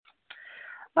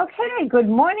Okay, good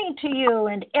morning to you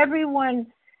and everyone.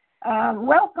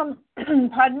 Welcome,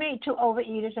 pardon me, to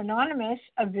Overeaters Anonymous,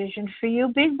 a Vision for You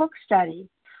Big Book Study.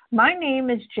 My name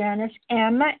is Janice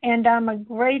M., and I'm a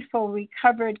grateful,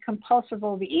 recovered, compulsive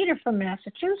overeater from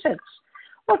Massachusetts.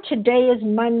 Well, today is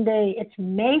Monday. It's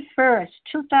May 1st,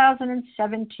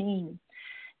 2017.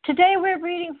 Today we're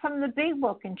reading from the Big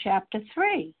Book in Chapter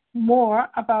 3, More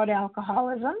About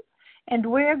Alcoholism, and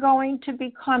we're going to be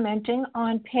commenting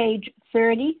on page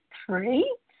 33,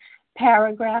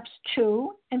 paragraphs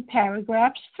 2 and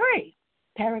paragraph 3.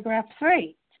 Paragraph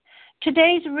 3.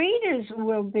 Today's readers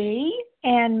will be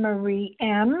Anne-Marie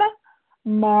M.,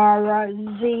 Mara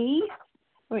Z.,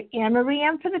 Anne-Marie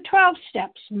M. for the 12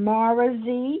 steps, Mara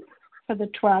Z. for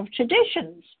the 12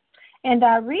 traditions. And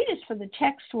our readers for the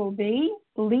text will be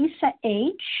Lisa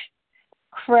H.,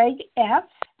 Craig F.,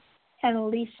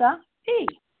 and Lisa B.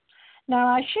 Now,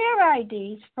 our share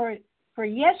IDs for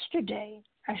yesterday,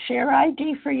 our share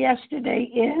ID for yesterday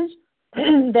is,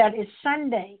 that is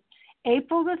Sunday,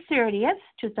 April the 30th,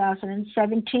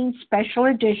 2017, special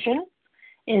edition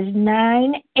is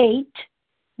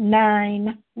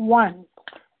 9891.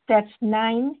 That's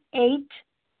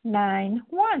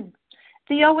 9891.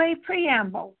 The OA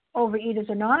Preamble, Overeaters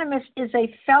Anonymous, is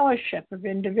a fellowship of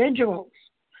individuals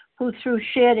who, through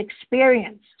shared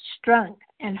experience, strength,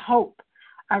 and hope,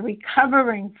 are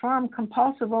recovering from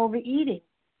compulsive overeating.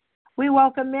 We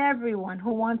welcome everyone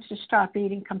who wants to stop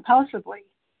eating compulsively.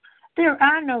 There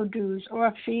are no dues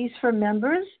or fees for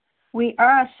members. We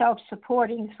are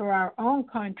self-supporting through our own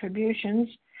contributions,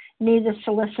 neither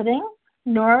soliciting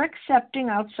nor accepting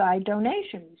outside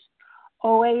donations.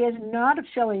 OA is not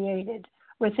affiliated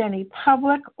with any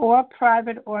public or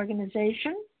private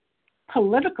organization,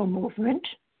 political movement,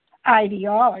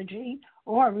 ideology,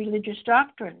 or religious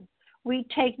doctrine. We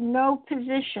take no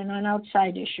position on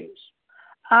outside issues.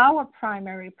 Our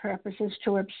primary purpose is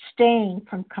to abstain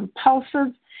from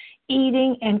compulsive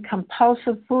eating and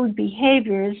compulsive food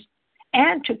behaviors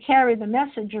and to carry the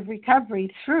message of recovery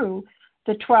through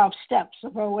the 12 steps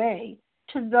of OA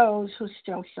to those who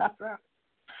still suffer.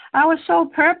 Our sole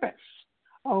purpose,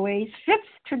 OA's 5th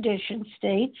tradition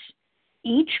states,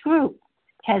 each group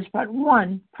has but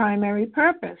one primary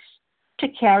purpose, to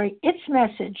carry its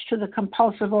message to the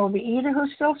compulsive overeater who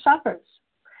still suffers.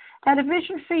 At a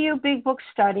Vision for You Big Book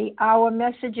Study, our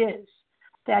message is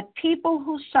that people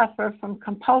who suffer from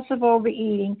compulsive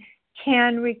overeating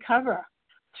can recover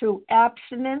through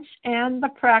abstinence and the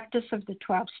practice of the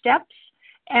 12 steps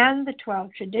and the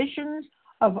 12 traditions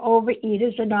of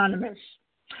Overeaters Anonymous.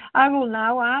 I will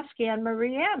now ask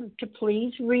Anne-Marie M. to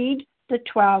please read the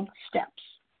 12 steps.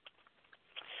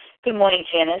 Good morning,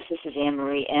 Janice. This is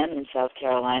Anne-Marie M. in South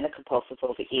Carolina, compulsive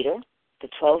overeater. The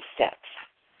 12 steps.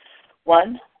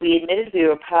 1. We admitted we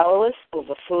were powerless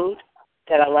over food,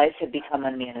 that our lives had become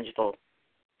unmanageable.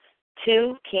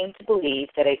 2. Came to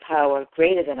believe that a power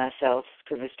greater than ourselves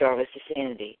could restore us to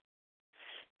sanity.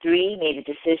 3. Made a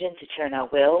decision to turn our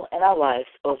will and our lives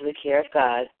over the care of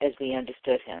God as we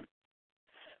understood Him.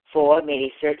 4. Made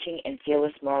a searching and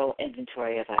fearless moral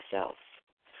inventory of ourselves.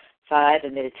 5.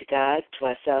 Admitted to God, to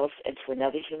ourselves, and to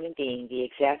another human being the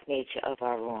exact nature of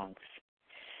our wrongs.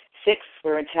 6.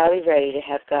 We're entirely ready to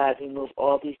have God remove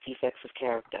all these defects of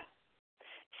character.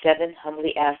 7.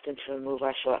 Humbly asked Him to remove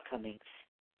our shortcomings.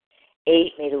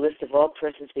 8. Made a list of all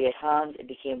persons we had harmed and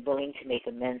became willing to make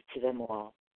amends to them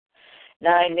all.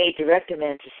 9. Made direct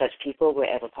amends to such people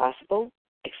wherever possible,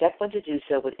 except when to do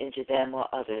so would injure them or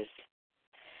others.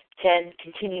 10.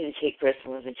 Continued to take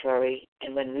personal inventory,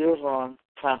 and when we were wrong,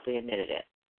 promptly admitted it.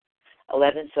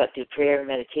 11. Sought through prayer and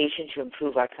meditation to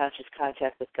improve our conscious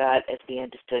contact with God as we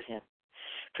understood Him,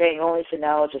 praying only for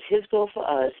knowledge of His will for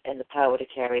us and the power to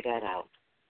carry that out.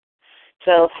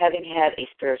 12. Having had a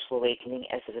spiritual awakening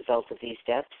as a result of these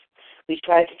steps, we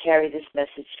tried to carry this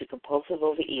message to compulsive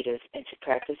overeaters and to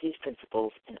practice these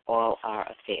principles in all our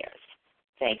affairs.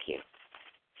 Thank you.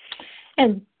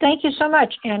 And thank you so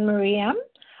much, Anne-Marie M.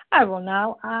 I will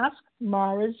now ask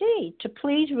Mara Z. to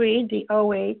please read the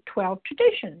OA 12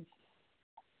 traditions.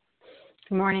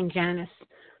 Good morning, Janice.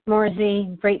 Mara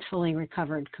Z., gratefully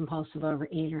recovered compulsive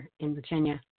overeater in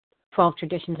Virginia. 12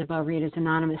 traditions of Overeaters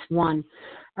Anonymous. 1.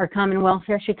 Our common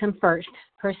welfare should come first.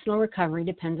 Personal recovery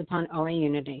depends upon OA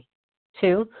unity.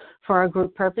 2. For our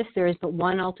group purpose, there is but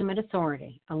one ultimate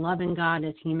authority, a loving God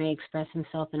as He may express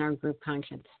Himself in our group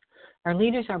conscience. Our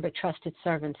leaders are but trusted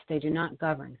servants. They do not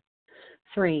govern.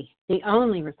 3. The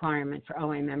only requirement for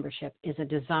OA membership is a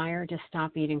desire to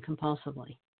stop eating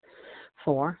compulsively.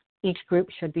 4. Each group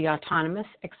should be autonomous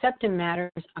except in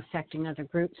matters affecting other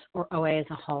groups or OA as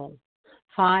a whole.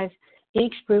 5.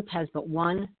 Each group has but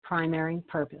one primary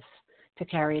purpose, to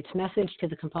carry its message to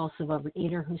the compulsive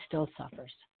overeater who still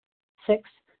suffers. 6.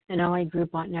 An OA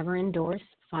group ought never endorse,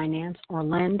 finance, or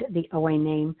lend the OA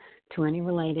name to any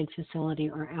related facility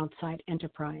or outside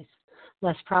enterprise,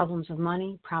 lest problems of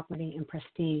money, property, and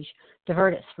prestige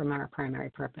divert us from our primary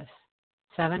purpose.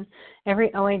 7.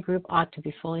 Every OA group ought to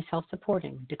be fully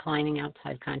self-supporting, declining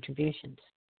outside contributions.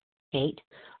 8.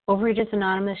 Overeaters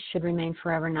Anonymous should remain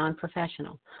forever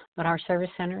non-professional, but our service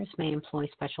centers may employ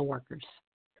special workers.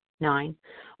 9.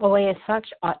 OA as such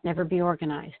ought never be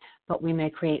organized, but we may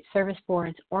create service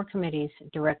boards or committees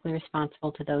directly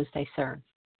responsible to those they serve.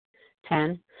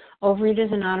 10.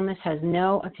 Overeaters Anonymous has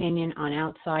no opinion on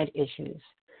outside issues.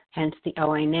 Hence, the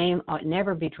OA name ought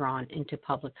never be drawn into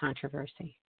public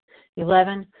controversy.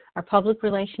 11. Our public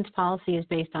relations policy is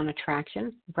based on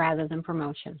attraction rather than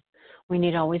promotion. We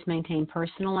need always maintain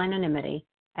personal anonymity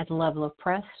at the level of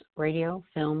press, radio,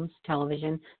 films,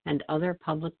 television, and other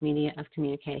public media of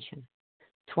communication.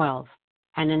 12.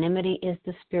 Anonymity is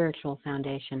the spiritual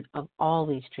foundation of all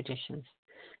these traditions,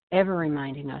 ever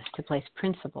reminding us to place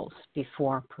principles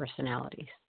before personalities.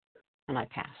 And I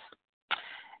pass.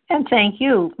 And thank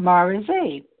you, Mara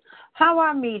Z. How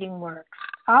our meeting works.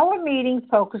 Our meeting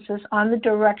focuses on the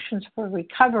directions for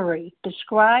recovery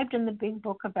described in the Big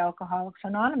Book of Alcoholics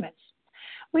Anonymous.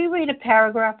 We read a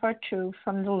paragraph or two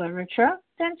from the literature,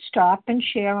 then stop and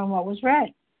share on what was read.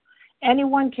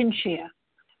 Anyone can share.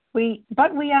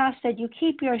 But we ask that you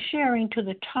keep your sharing to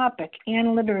the topic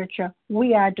and literature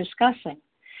we are discussing,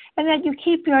 and that you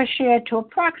keep your share to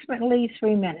approximately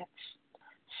 3 minutes.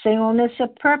 Singleness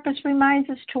of purpose reminds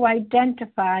us to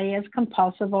identify as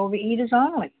compulsive overeaters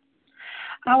only.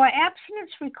 Our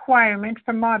abstinence requirement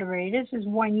for moderators is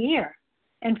 1 year,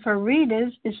 and for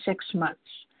readers is 6 months.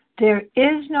 There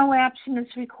is no abstinence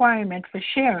requirement for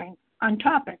sharing on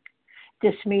topic.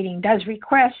 This meeting does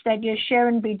request that your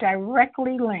sharing be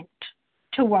directly linked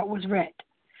to what was read.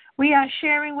 We are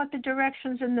sharing what the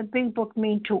directions in the Big Book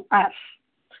mean to us.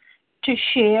 To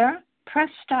share, press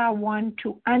star 1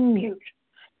 to unmute.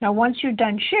 Now, once you're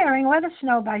done sharing, let us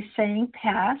know by saying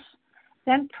pass,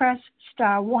 then press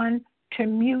star 1 to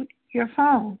mute your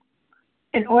phone.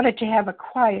 In order to have a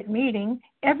quiet meeting,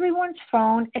 everyone's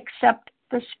phone except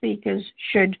the speakers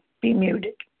should be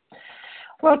muted.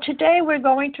 Well, today we're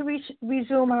going to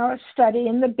resume our study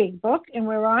in the Big Book, and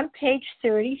we're on page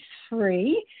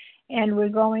 33, and we're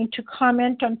going to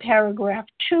comment on paragraph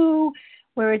 2,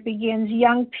 where it begins,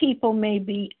 young people may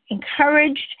be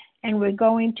encouraged, and we're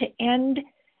going to end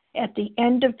at the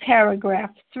end of paragraph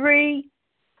 3,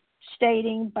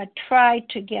 stating, but try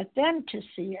to get them to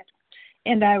see it.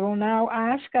 And I will now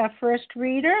ask our first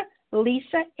reader,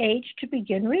 Lisa H., to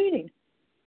begin reading.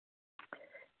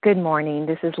 Good morning.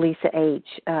 This is Lisa H.,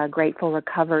 a grateful,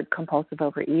 recovered, compulsive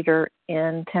overeater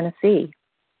in Tennessee.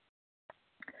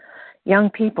 Young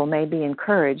people may be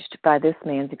encouraged by this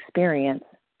man's experience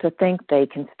to think they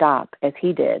can stop, as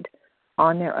he did,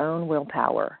 on their own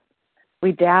willpower.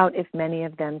 We doubt if many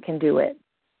of them can do it,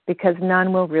 because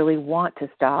none will really want to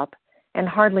stop, and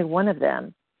hardly one of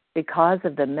them, because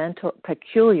of the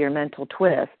peculiar mental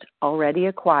twist already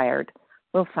acquired,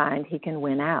 will find he can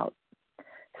win out.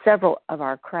 Several of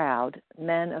our crowd,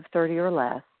 men of 30 or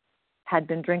less, had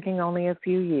been drinking only a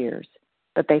few years,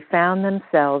 but they found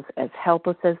themselves as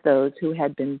helpless as those who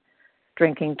had been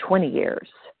drinking 20 years.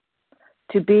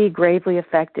 To be gravely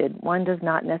affected, one does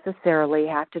not necessarily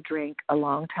have to drink a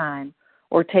long time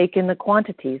or take in the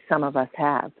quantities some of us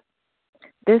have.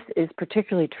 This is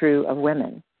particularly true of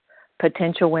women.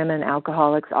 Potential women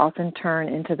alcoholics often turn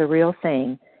into the real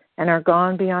thing and are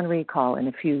gone beyond recall in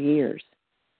a few years.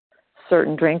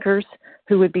 Certain drinkers,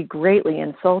 who would be greatly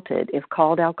insulted if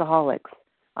called alcoholics,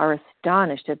 are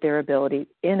astonished at their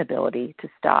inability to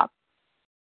stop.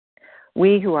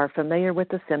 We who are familiar with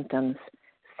the symptoms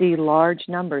see large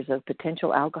numbers of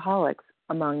potential alcoholics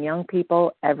among young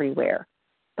people everywhere,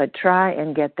 but try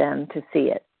and get them to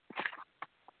see it.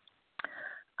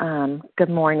 Good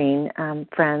morning,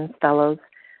 friends, fellows.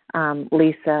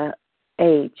 Lisa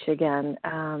H. again.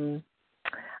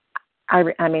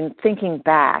 I mean, thinking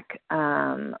back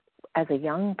as a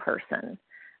young person,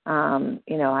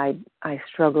 I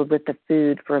struggled with the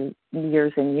food for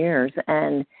years and years,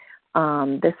 and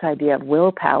this idea of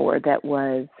willpower that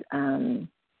was,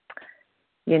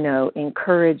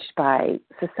 encouraged by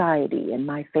society and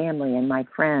my family and my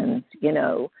friends,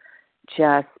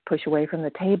 just push away from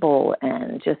the table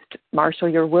and just marshal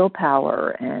your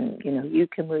willpower, and, you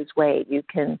can lose weight, you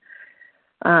can,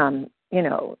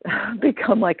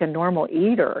 become like a normal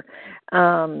eater.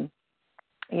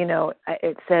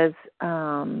 It says,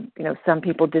 some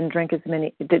people didn't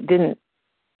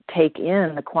take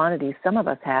in the quantities some of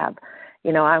us have.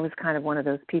 I was kind of one of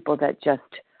those people that just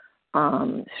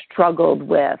struggled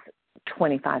with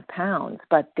 25 pounds,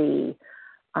 but the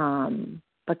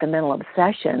mental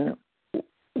obsession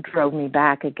drove me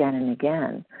back again and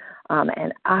again.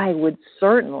 And I would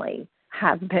certainly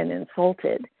have been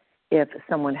insulted if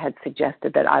someone had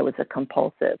suggested that I was a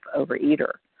compulsive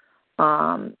overeater,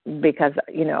 because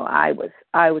I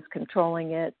was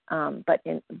controlling it,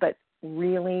 but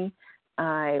really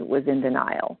I was in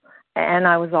denial, and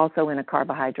I was also in a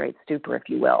carbohydrate stupor, if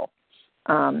you will.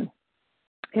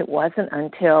 It wasn't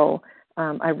until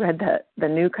I read the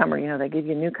newcomer. They give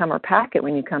you a newcomer packet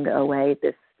when you come to OA,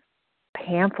 this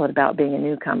pamphlet about being a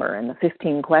newcomer and the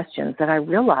 15 questions, that I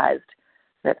realized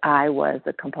that I was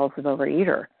a compulsive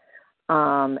overeater,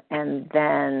 and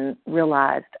then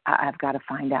realized I've got to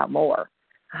find out more.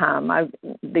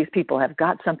 These people have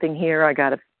got something here. I've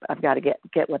got to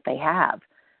get what they have.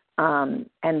 And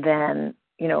then,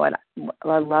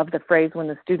 I love the phrase, when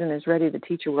the student is ready, the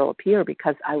teacher will appear,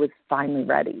 because I was finally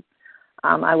ready.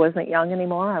 I wasn't young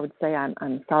anymore. I would say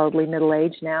I'm solidly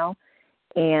middle-aged now.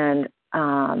 And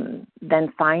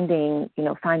then finding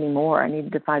more. I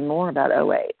needed to find more about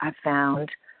OA. I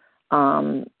found,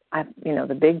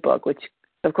 the big book, which,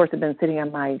 of course, had been sitting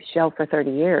on my shelf for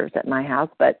 30 years at my house,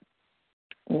 but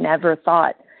never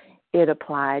thought it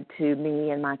applied to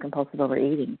me and my compulsive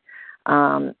overeating.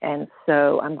 And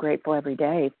so I'm grateful every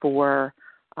day for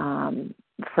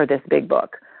this big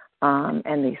book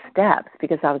and these steps,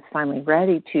 because I was finally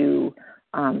ready to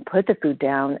put the food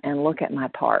down and look at my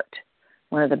part.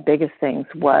 One of the biggest things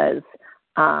was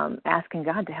asking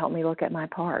God to help me look at my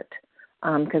part,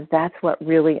 because that's what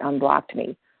really unblocked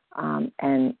me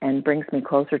and brings me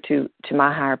closer to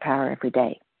my higher power every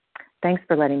day. Thanks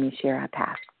for letting me share. I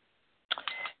pass.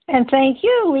 And thank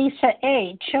you, Lisa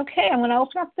H. Okay, I'm going to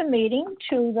open up the meeting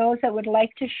to those that would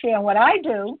like to share. What I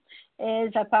do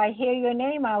is, if I hear your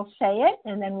name, I'll say it,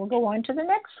 and then we'll go on to the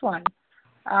next one.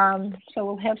 So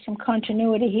we'll have some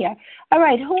continuity here. All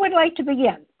right, who would like to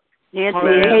begin?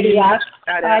 Nancy H.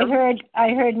 I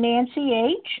heard Nancy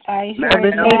H. I heard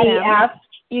Lady F.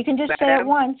 You can just say it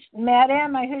once.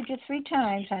 Madam, I heard you 3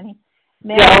 times, honey.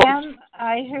 Madam,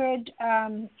 I heard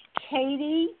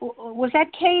Katie. Was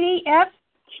that Katie F?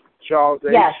 Charles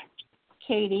H. Yes.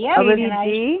 Katie F.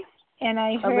 And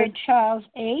I heard Charles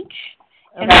H.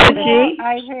 And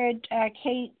I heard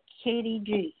Katie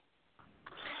G.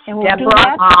 And we'll do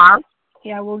that. R.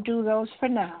 Yeah, we'll do those for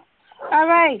now. All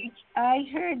right. I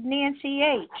heard Nancy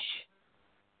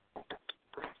H.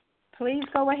 Please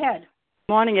go ahead.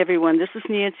 Good morning, everyone. This is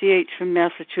Nancy H. from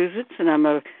Massachusetts, and I'm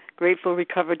a grateful,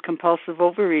 recovered, compulsive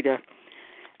overeater.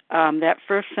 That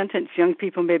first sentence, young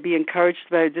people may be encouraged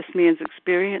by this man's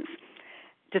experience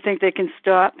to think they can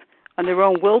stop on their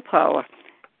own willpower.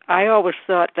 I always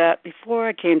thought that before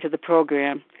I came to the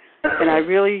program, and I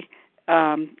really,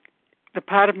 the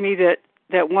part of me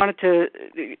that wanted to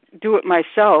do it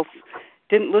myself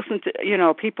didn't listen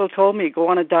to, people told me, go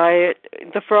on a diet.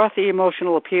 The frothy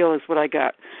emotional appeal is what I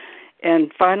got.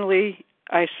 And finally,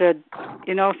 I said,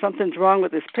 something's wrong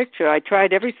with this picture. I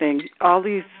tried everything, all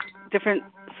these different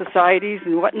societies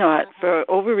and whatnot for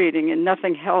overeating, and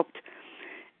nothing helped.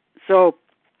 So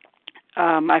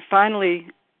I finally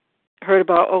heard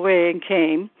about OA and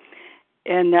came,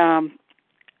 and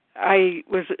I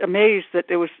was amazed that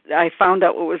I found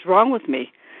out what was wrong with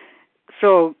me.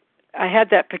 So I had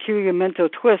that peculiar mental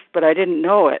twist, but I didn't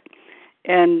know it.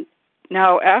 And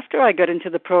now after I got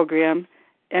into the program,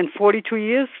 and 42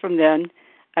 years from then,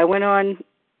 I went on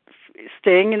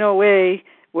staying in OA,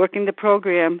 working the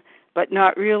program, but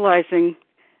not realizing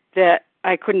that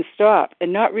I couldn't stop,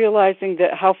 and not realizing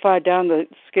that how far down the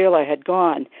scale I had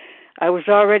gone. I was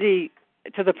already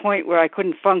to the point where I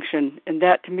couldn't function, and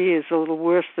that to me is a little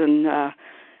worse than,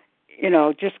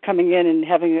 just coming in and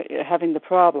having the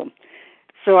problem.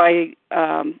 So I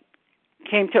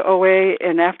came to OA,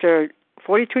 and after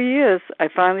 42 years, I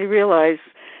finally realized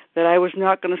that I was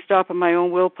not going to stop on my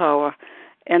own willpower.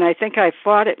 And I think I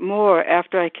fought it more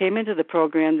after I came into the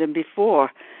program than before,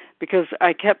 because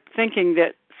I kept thinking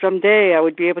that someday I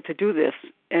would be able to do this.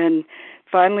 And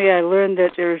finally I learned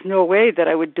that there is no way that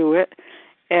I would do it,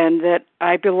 and that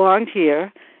I belonged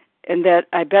here, and that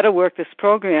I better work this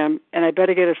program, and I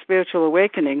better get a spiritual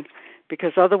awakening,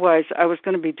 because otherwise I was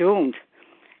going to be doomed.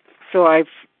 So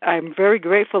I'm very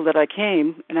grateful that I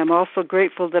came, and I'm also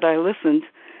grateful that I listened.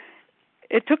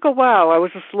 It took a while. I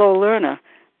was a slow learner,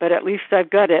 but at least I've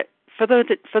got it. For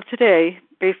today,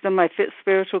 based on my fit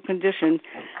spiritual condition,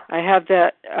 I have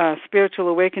that spiritual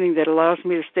awakening that allows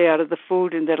me to stay out of the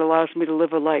food and that allows me to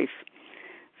live a life.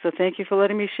 So thank you for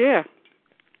letting me share.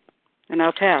 And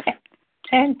I'll pass.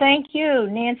 And thank you,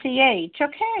 Nancy H.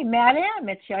 Okay, Madam,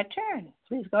 it's your turn.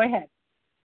 Please go ahead.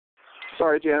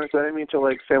 Sorry, Janice, I didn't mean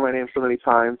to say my name so many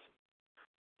times.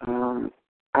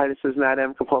 Hi, this is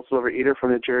Madam, compulsive overeater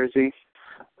from New Jersey.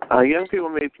 Young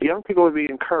people would be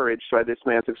encouraged by this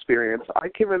man's experience. I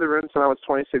came in the rooms when I was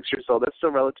 26 years old. That's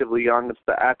still relatively young. It's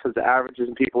because the averages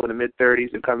and people in the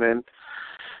mid-30s who come in.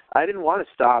 I didn't want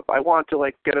to stop. I wanted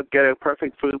to get a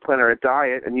perfect food plan or a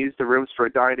diet and use the rooms for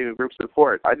a dieting and group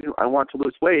support. I want to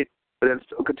lose weight, but then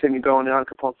still continue going on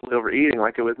compulsively overeating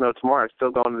like it was no tomorrow.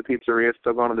 Still going to the pizzeria,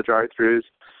 still going to the drive-thrus,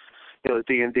 the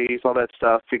D&Ds, all that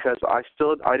stuff, because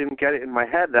I didn't get it in my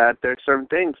head that there's certain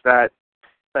things that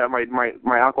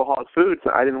my alcoholic foods,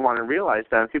 I didn't want to realize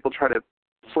that. And people try to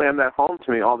slam that home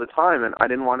to me all the time, and I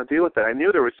didn't want to deal with that. I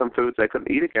knew there were some foods I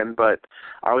couldn't eat again, but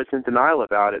I was in denial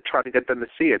about it, trying to get them to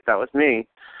see it. That was me.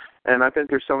 And I've been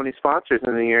through so many sponsors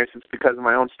in the years. It's because of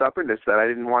my own stubbornness that I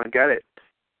didn't want to get it.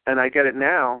 And I get it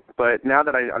now, but now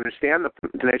that I understand the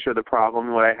nature of the problem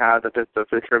and what I have, that there's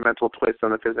the mental twist on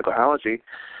the physical allergy,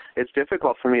 it's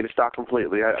difficult for me to stop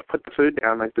completely. I put the food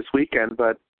down this weekend,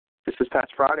 but this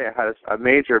past Friday I had a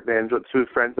major binge with two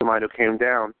friends of mine who came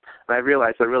down, and I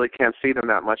realized I really can't see them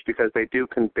that much because they do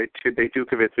convince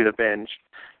me to binge,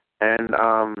 and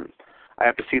I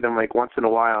have to see them once in a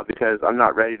while because I'm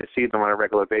not ready to see them on a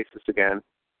regular basis again.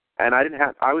 And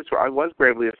I was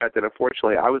gravely affected.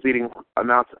 Unfortunately, I was eating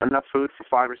enough food for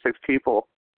 5 or 6 people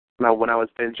when I was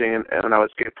binging and when I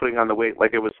was putting on the weight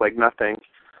like it was nothing.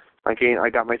 I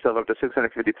got myself up to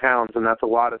 650 pounds, and that's a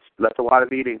lot of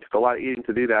eating. It took a lot of eating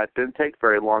to do that. It didn't take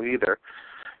very long either.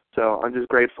 So I'm just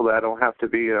grateful that I don't have to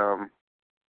be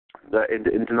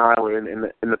in denial or in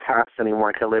the past anymore.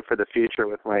 I can live for the future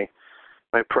with my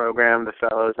program, the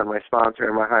fellows, and my sponsor,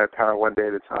 and my higher power one day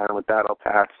at a time. With that, I'll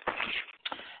pass.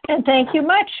 And thank you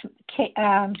much,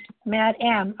 Matt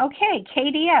M. Okay,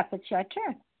 KDF, it's your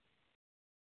turn.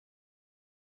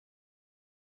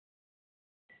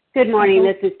 Good morning.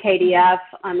 This is KDF.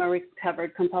 I'm a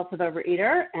recovered compulsive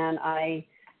overeater, and I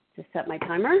just set my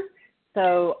timer.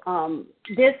 So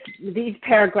these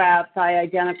paragraphs I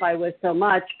identify with so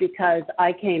much because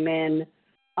I came in,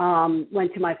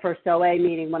 went to my first OA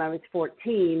meeting when I was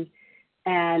 14,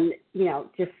 and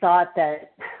just thought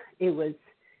that it was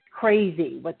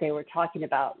crazy what they were talking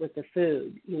about with the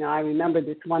food. I remember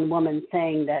this one woman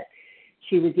saying that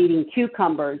she was eating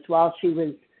cucumbers while she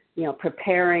was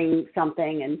preparing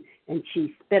something, and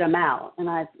she spit them out. And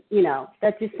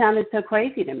that just sounded so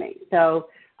crazy to me. So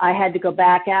I had to go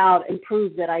back out and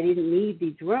prove that I didn't need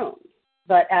these rooms.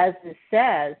 But as this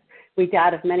says, we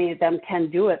doubt if many of them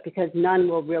can do it because none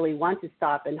will really want to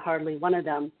stop, and hardly one of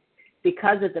them,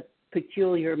 because of the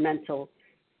peculiar mental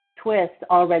twist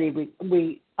already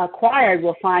we acquired,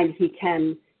 will find he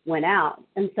can win out.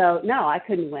 And so, no, I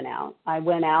couldn't win out. I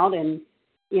went out and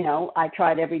I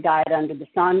tried every diet under the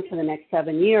sun for the next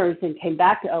 7 years and came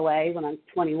back to OA when I was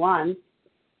 21,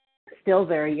 still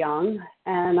very young.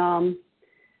 And,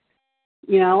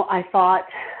 I fought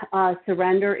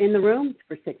surrender in the rooms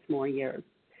for 6 more years.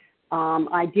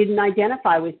 I didn't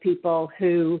identify with people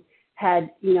who had,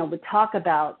 would talk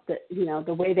about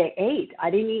the way they ate. I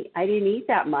didn't eat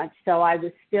that much, so I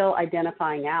was still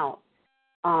identifying out.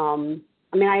 I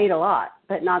ate a lot,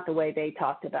 but not the way they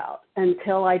talked about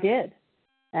until I did.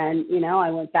 And, I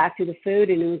went back to the food,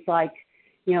 and it was like,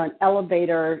 an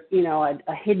elevator,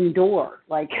 a hidden door,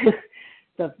 like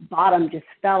the bottom just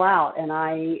fell out, and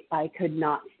I could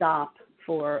not stop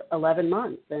for 11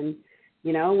 months. And,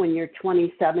 when you're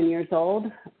 27 years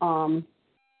old,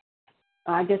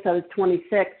 I guess I was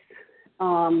 26,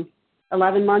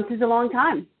 11 months is a long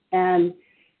time. And,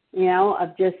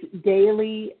 of just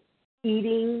daily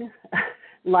eating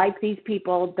like these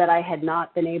people that I had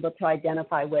not been able to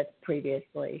identify with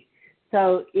previously.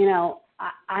 So,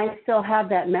 I still have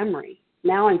that memory.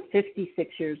 Now I'm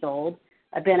 56 years old.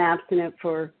 I've been abstinent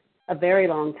for a very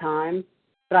long time,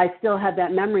 but I still have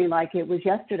that memory like it was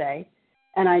yesterday.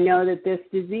 And I know that this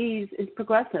disease is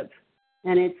progressive,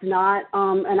 and it's not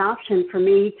an option for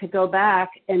me to go back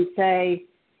and say,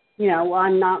 well,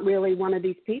 I'm not really one of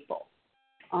these people.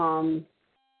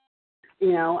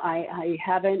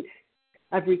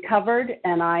 I've recovered,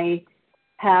 and I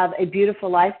have a beautiful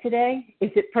life today.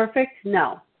 Is it perfect?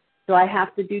 No. Do I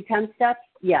have to do 10 steps?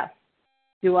 Yes.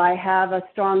 Do I have a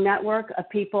strong network of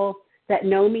people that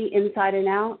know me inside and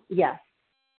out? Yes.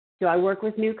 Do I work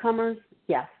with newcomers?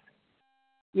 Yes.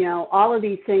 All of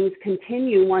these things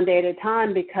continue one day at a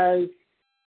time because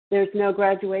there's no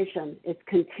graduation. It's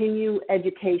continued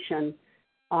education.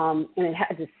 And it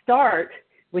had to start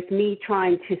with me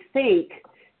trying to think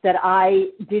that I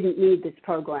didn't need this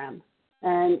program.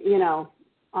 And,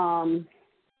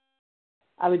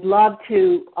 I would love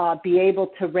to be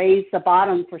able to raise the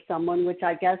bottom for someone, which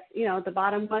I guess, the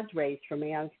bottom was raised for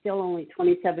me. I was still only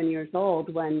 27 years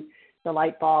old when the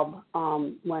light bulb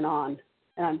went on,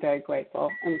 and I'm very grateful,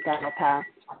 and with that I'll pass.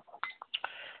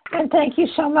 And thank you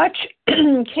so much,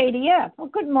 Katie F. Well,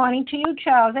 good morning to you,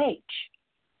 Charles H.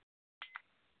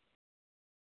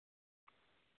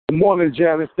 Good morning,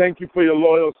 Janice. Thank you for your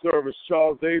loyal service.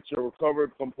 Charles H., a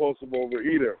recovered compulsive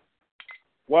overeater.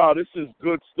 Wow, this is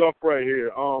good stuff right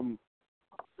here.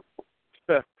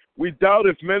 We doubt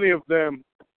if many of them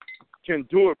can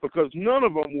do it because none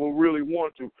of them will really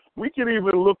want to. We can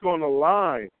even look on the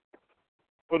line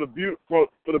for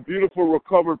the beautiful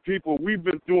recovered people. We've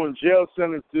been doing jail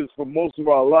sentences for most of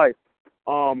our life,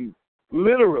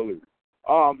 literally.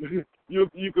 You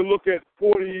can look at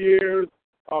 40 years,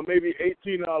 maybe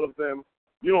 18 out of them.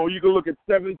 You can look at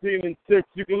 17 and 6.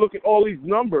 You can look at all these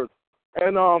numbers.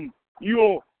 And,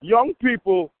 young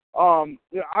people,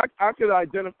 I could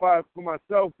identify for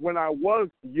myself when I was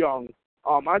young.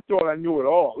 I thought I knew it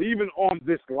all, even on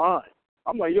this line.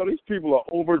 I'm like, these people are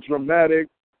over dramatic.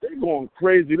 They're going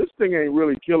crazy. This thing ain't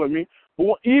really killing me.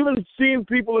 But even seeing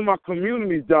people in my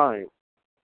community dying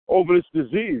over this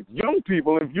disease, young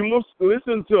people, if you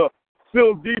listen to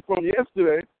Phil D from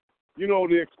yesterday,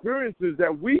 the experiences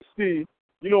that we see,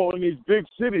 in these big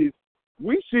cities,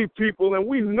 we see people and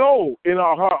we know in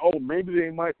our heart, maybe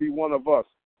they might be one of us.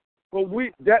 But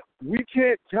we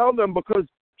can't tell them because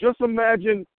just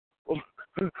imagine,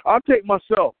 I'll take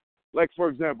myself, like for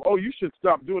example, you should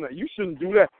stop doing that. You shouldn't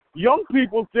do that. Young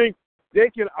people think they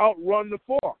can outrun the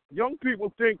fork. Young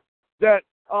people think that,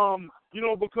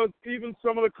 because even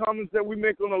some of the comments that we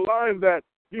make on the line that,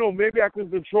 maybe I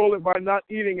can control it by not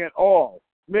eating at all.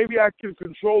 Maybe I can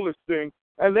control this thing,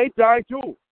 and they die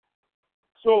too.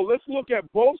 So let's look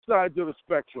at both sides of the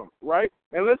spectrum, right?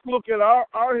 And let's look at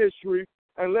our history,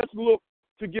 and let's look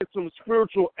to get some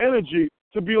spiritual energy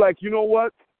to be like, you know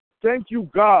what? Thank you,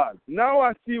 God. Now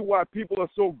I see why people are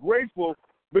so grateful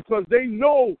because they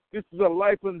know this is a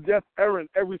life and death errand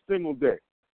every single day.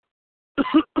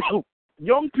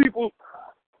 Young people,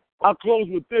 I'll close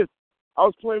with this. I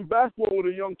was playing basketball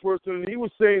with a young person, and he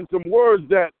was saying some words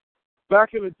that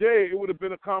back in the day it would have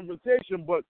been a conversation,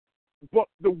 but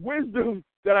the wisdom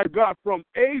that I got from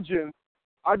aging,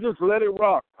 I just let it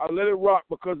rock. I let it rock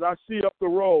because I see up the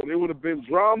road. It would have been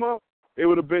drama. It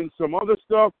would have been some other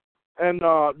stuff. And,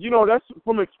 that's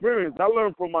from experience. I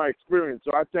learned from my experience.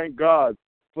 So I thank God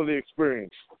for the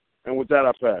experience. And with that,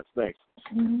 I pass. Thanks.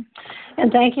 Mm-hmm.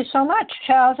 And thank you so much,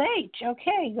 Charles H.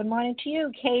 Okay, good morning to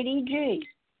you, Katie G.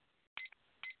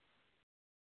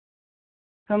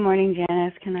 Good morning,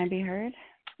 Janice. Can I be heard?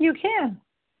 You can.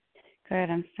 Good.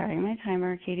 I'm starting my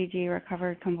timer. Katie G,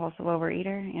 recovered compulsive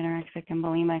overeater, anorexic and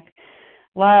bulimic.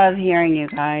 Love hearing you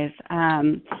guys.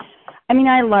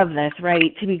 I love this,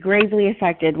 right? To be gravely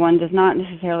affected, one does not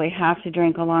necessarily have to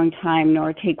drink a long time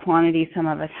nor take quantity some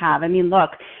of us have. Look,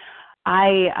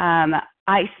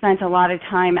 I spent a lot of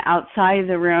time outside of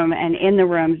the room and in the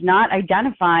rooms not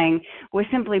identifying with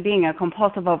simply being a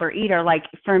compulsive overeater. Like,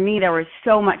 for me, there was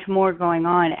so much more going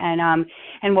on.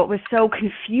 And what was so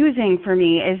confusing for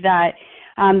me is that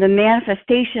the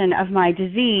manifestation of my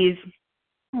disease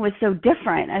was so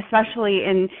different, especially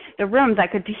in the rooms. I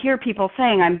could hear people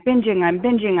saying, I'm binging,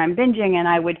 and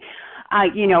I would,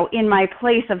 in my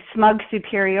place of smug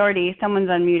superiority, someone's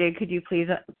unmuted, could you please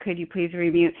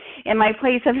remute? In my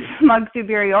place of smug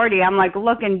superiority, I'm like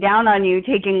looking down on you,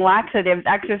 taking laxatives,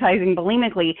 exercising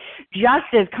bulimically,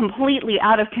 just as completely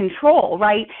out of control,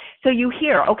 right? So you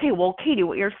hear, okay, well, Katie,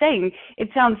 what you're saying, it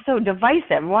sounds so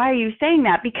divisive. Why are you saying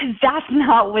that? Because that's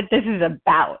not what this is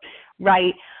about,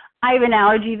 right? I have an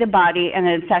allergy of the body and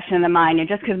an obsession of the mind. And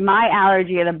just because my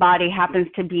allergy of the body happens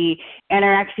to be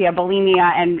anorexia,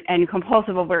 bulimia, and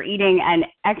compulsive overeating and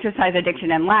exercise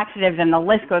addiction and laxatives, and the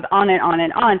list goes on and on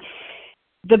and on,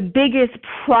 the biggest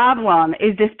problem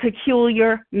is this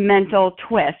peculiar mental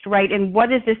twist, right? And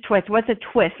what is this twist? What's a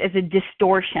twist? It's a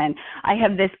distortion. I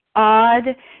have this odd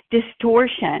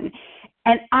distortion.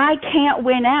 And I can't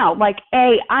win out. Like,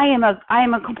 I am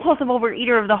a compulsive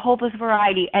overeater of the hopeless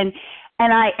variety, and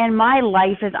my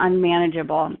life is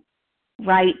unmanageable,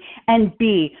 right? And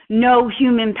B, no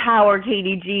human power,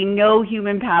 Katie G, no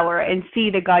human power, and C,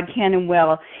 that God can and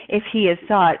will if he is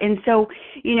sought. And so,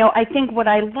 I think what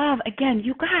I love, again,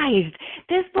 you guys,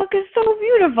 this book is so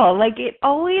beautiful. Like, it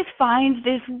always finds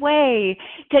this way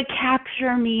to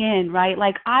capture me in, right?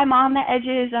 Like, I'm on the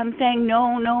edges, I'm saying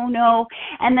no, no, no.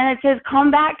 And then it says, come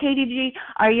back, Katie G,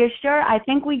 are you sure? I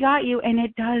think we got you. And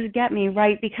it does get me,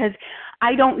 right? Because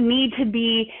I don't need to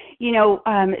be,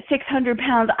 600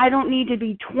 pounds. I don't need to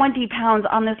be 20 pounds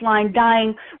on this line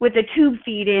dying with a tube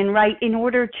feed in, right, in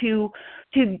order to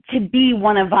be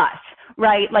one of us.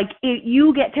 Right? Like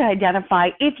you get to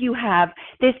identify if you have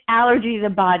this allergy to the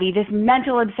body, this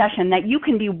mental obsession that you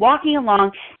can be walking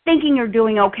along thinking you're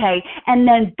doing okay, and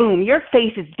then boom, your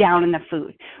face is down in the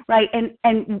food, right? And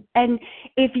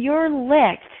if you're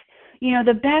licked,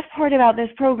 the best part about this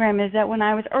program is that when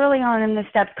I was early on in the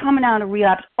steps coming out of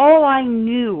relapse, all I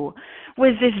knew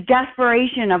was this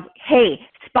desperation of, hey,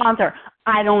 sponsor,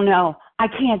 I don't know. I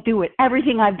can't do it.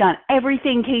 Everything I've done,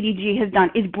 everything KDG has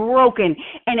done is broken,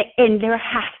 and there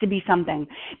has to be something,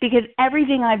 because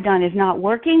everything I've done is not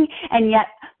working, and yet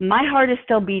my heart is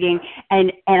still beating,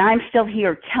 and I'm still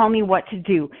here. Tell me what to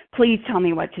do. Please tell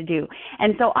me what to do.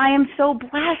 And so I am so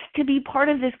blessed to be part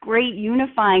of this great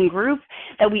unifying group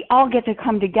that we all get to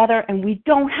come together, and we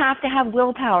don't have to have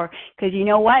willpower, because you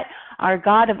know what? Our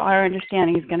God of our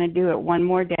understanding is going to do it one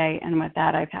more day, and with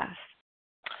that, I pass.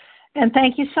 And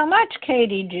thank you so much,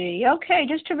 KDG. Okay,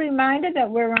 just a reminder that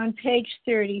we're on page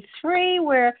 33.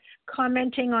 We're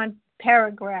commenting on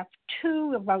paragraph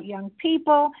 2 about young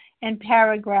people and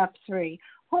paragraph 3.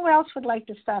 Who else would like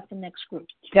to start the next group?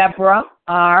 Deborah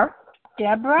R.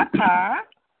 Deborah R.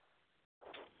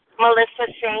 Melissa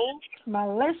C.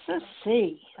 Melissa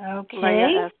C. Okay.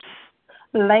 Leah S.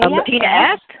 Leah Tina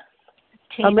S. S.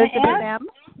 Tina Elizabeth S. M.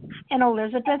 And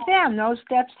Elizabeth M. Those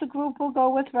steps the group will go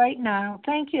with right now.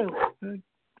 Thank you for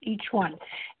each one.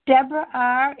 Deborah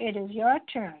R., it is your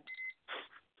turn.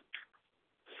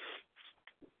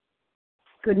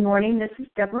 Good morning. This is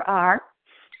Deborah R.,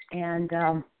 and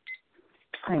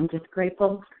I'm just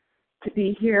grateful to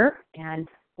be here and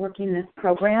working this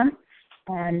program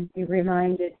and be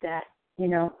reminded that,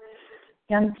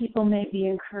 young people may be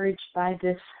encouraged by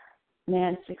this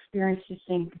man's experience to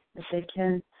think that they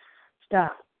can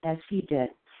stop as he did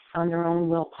on their own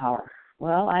willpower.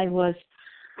 Well, I was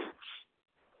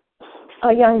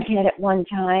a young kid at one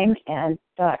time and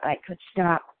thought I could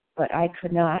stop, but I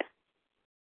could not.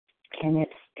 And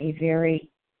it's a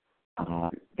very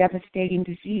devastating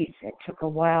disease. It took a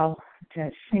while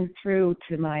to sink through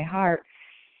to my heart.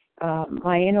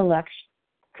 My intellect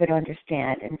could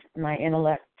understand, and my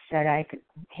intellect said I could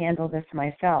handle this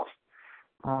myself,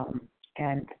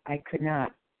 and I could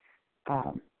not.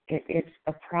 It's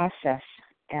a process,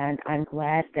 and I'm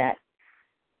glad that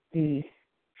the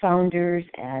founders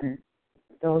and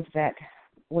those that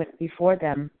went before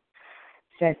them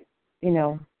said,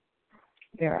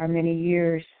 there are many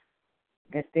years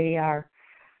that they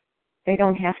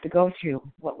don't have to go through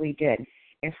what we did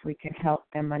if we can help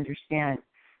them understand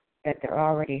that they're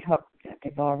already hooked, that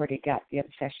they've already got the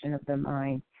obsession of the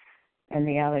mind and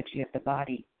the allergy of the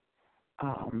body.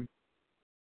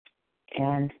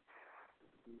 And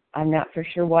I'm not for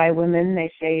sure why women,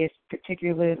 they say, is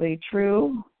particularly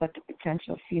true, but the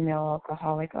potential female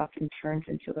alcoholic often turns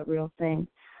into the real thing.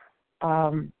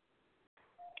 But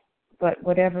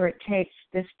whatever it takes,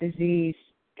 this disease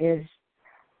is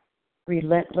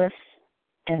relentless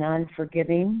and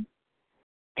unforgiving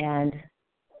and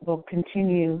will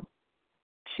continue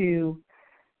to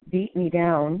beat me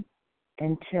down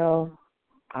until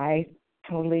I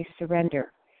totally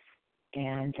surrender.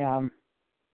 And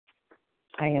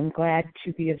I am glad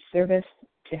to be of service,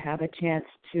 to have a chance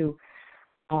to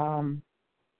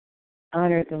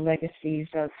honor the legacies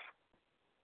of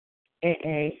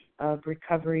AA, of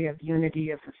recovery, of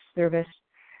unity, of service,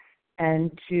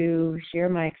 and to share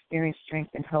my experience,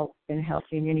 strength, and hope in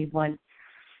helping anyone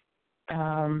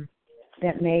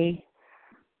that may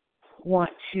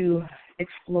want to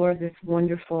explore this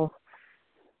wonderful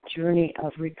journey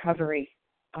of recovery.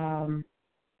 And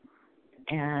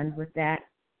with that,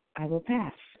 I will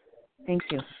pass. Thank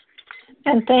you.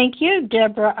 And thank you,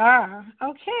 Deborah R.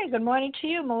 Okay, good morning to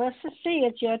you, Melissa C.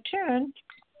 It's your turn.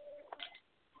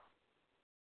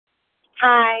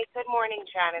 Hi, good morning,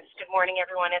 Janice. Good morning,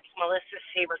 everyone. It's Melissa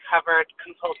C., recovered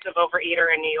compulsive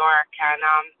overeater in New York. And,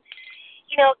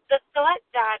 the thought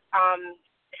that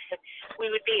we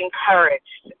would be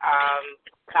encouraged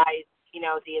by,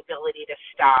 the ability to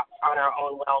stop on our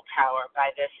own willpower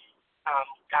by this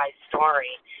guy's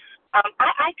story,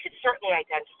 I could certainly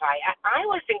identify. I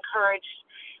was encouraged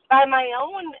by my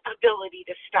own ability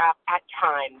to stop at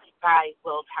times by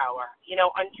willpower,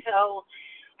 until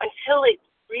it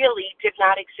really did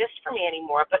not exist for me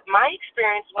anymore. But my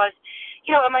experience was,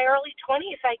 in my early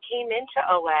 20s, I came into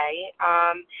OA,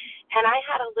 and I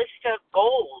had a list of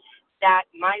goals that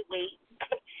my weight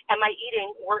and my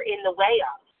eating were in the way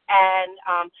of. And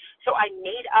so I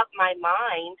made up my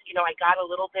mind. I got a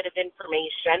little bit of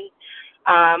information.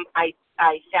 I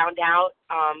found out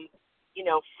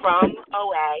from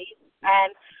OA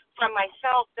and from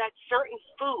myself that certain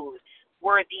foods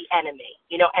were the enemy,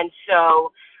 and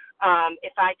so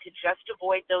if I could just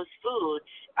avoid those foods,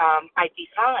 I'd be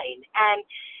fine. And,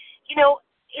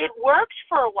 it worked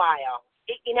for a while,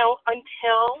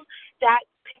 until that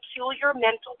peculiar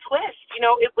mental twist.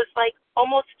 It was like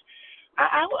almost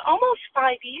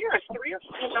 5 years, 3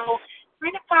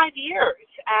 to 5 years.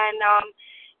 And,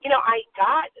 I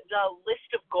got the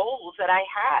list of goals that I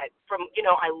had from,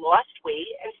 I lost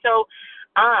weight. And so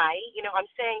I'm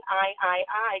saying I,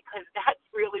 because that's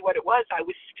really what it was. I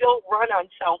was still run on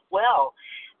self-will.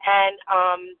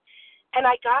 And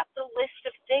I got the list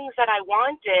of things that I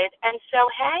wanted. And so,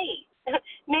 hey,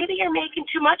 maybe you're making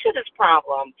too much of this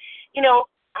problem.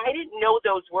 I didn't know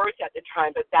those words at the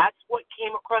time, but that's what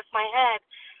came across my head.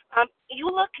 You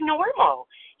look normal.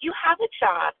 You have a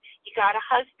job. You got a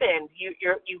husband.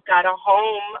 You've got a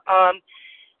home.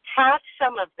 Have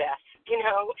some of this.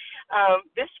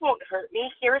 This won't hurt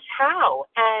me. Here's how.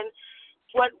 And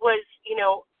what was,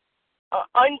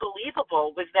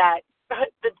 unbelievable was that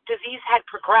the disease had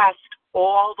progressed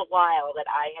all the while that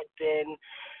I had been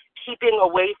keeping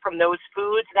away from those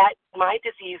foods, that my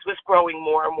disease was growing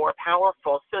more and more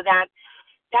powerful. So that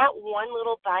one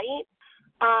little bite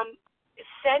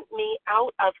sent me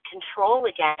out of control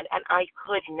again, and I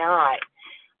could not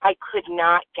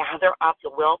gather up the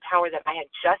willpower that I had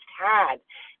just had,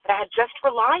 that I had just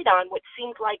relied on. What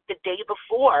seemed like the day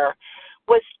before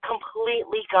was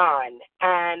completely gone.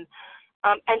 And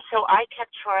so I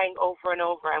kept trying over and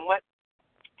over. And what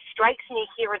strikes me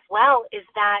here as well is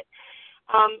that,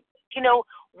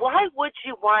 why would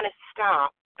you want to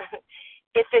stop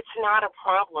if it's not a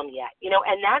problem yet?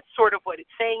 And that's sort of what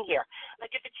it's saying here.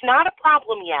 Like, if it's not a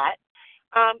problem yet,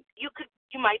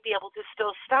 you might be able to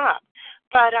still stop.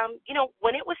 But,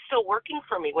 when it was still working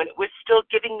for me, when it was still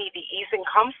giving me the ease and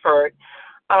comfort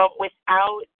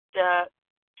without the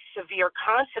severe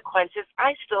consequences,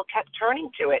 I still kept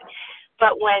turning to it.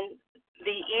 But when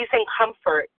the ease and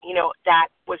comfort,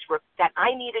 that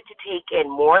I needed to take in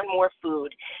more and more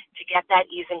food to get that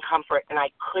ease and comfort, and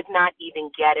I could not even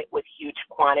get it with huge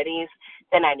quantities,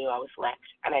 then I knew I was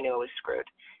licked, and I knew I was screwed.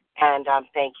 And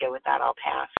thank you. With that, I'll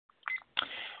pass.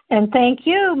 And thank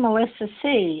you, Melissa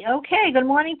C. Okay, good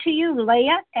morning to you,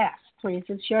 Leah S. Please,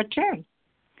 it's your turn.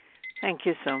 Thank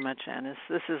you so much, Annis.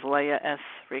 This is Leah S.,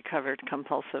 recovered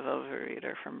compulsive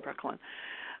overeater from Brooklyn.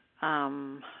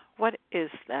 What is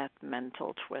that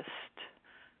mental twist?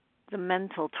 The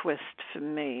mental twist for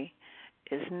me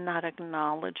is not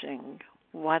acknowledging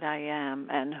what I am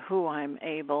and who I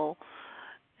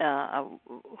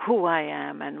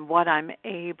am and what I'm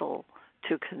able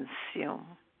to consume,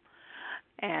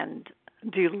 and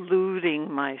deluding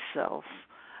myself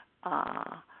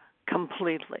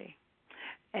completely,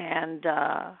 and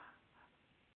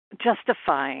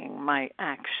justifying my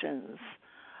actions.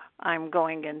 I'm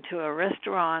going into a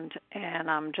restaurant and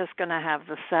I'm just going to have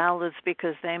the salads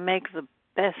because they make the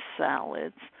best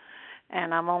salads,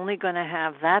 and I'm only going to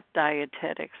have that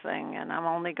dietetic thing, and I'm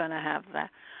only going to have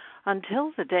that.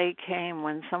 Until the day came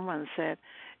when someone said,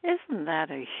 isn't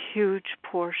that a huge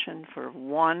portion for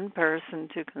one person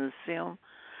to consume?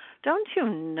 Don't you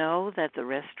know that the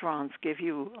restaurants give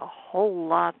you a whole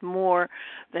lot more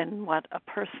than what a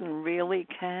person really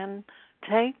can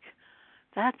take?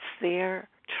 That's their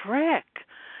trick.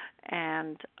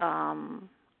 And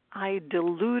I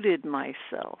deluded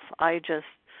myself. I just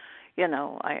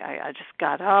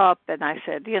got up and I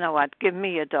said, you know what, give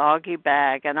me a doggy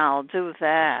bag and I'll do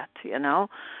that,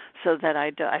 so that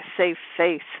I save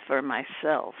face for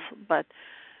myself. But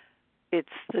it's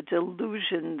the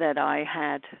delusion that I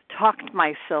had talked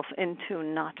myself into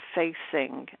not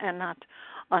facing, and not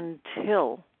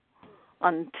until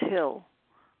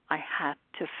I had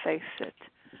to face it.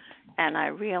 And I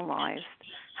realized,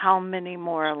 how many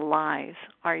more lies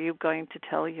are you going to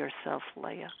tell yourself,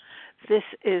 Leah? This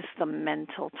is the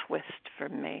mental twist for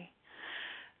me.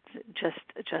 Just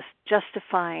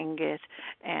justifying it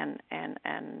and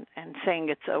saying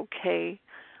it's okay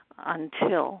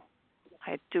until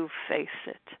I do face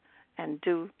it and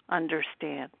do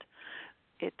understand.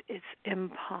 It is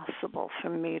impossible for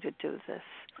me to do this.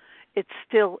 It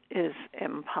still is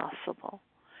impossible.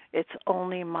 It's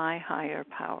only my higher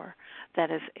power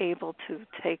that is able to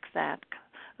take that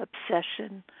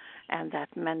obsession and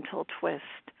that mental twist,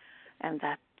 and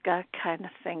that kind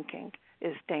of thinking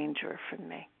is danger for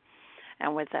me.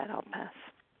 And with that, I'll pass.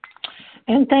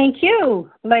 And thank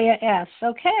you, Leah S.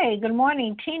 Okay, good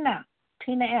morning, Tina.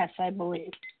 Tina S., I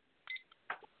believe.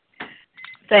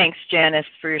 Thanks, Janice,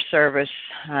 for your service.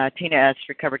 Tina S.,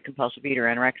 recovered compulsive eater,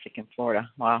 anorexic in Florida.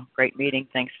 Wow, great meeting.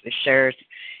 Thanks for the shares.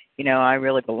 I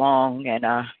really belong. And,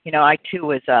 I too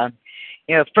was,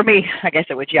 for me, I guess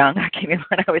it was young. I came in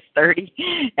when I was 30.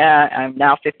 I'm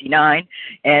now 59.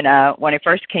 And when I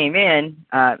first came in,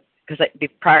 because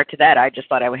prior to that, I just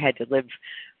thought I had to live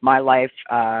my life,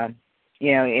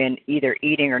 in either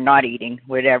eating or not eating,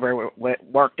 whatever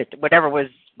worked, whatever was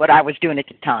what I was doing at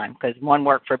the time, because one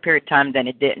worked for a period of time, then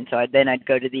it didn't. So then I'd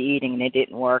go to the eating and it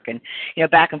didn't work, and,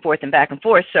 back and forth and back and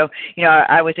forth. So,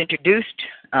 I was introduced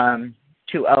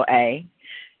to OA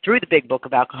through the Big Book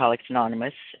of Alcoholics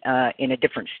Anonymous in a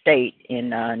different state in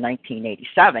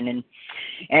 1987,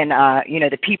 and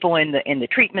the people in the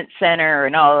treatment center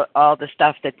and all the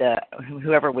stuff that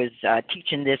whoever was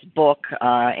teaching this book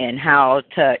and how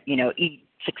to eat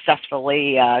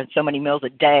successfully so many meals a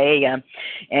day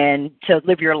and to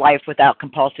live your life without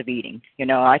compulsive eating.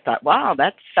 I thought, wow,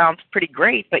 that sounds pretty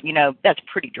great, but that's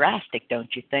pretty drastic,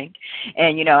 don't you think?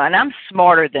 And and I'm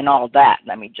smarter than all that,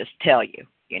 let me just tell you.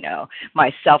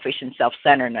 My selfish and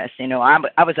self-centeredness,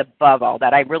 I was above all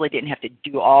that. I really didn't have to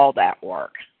do all that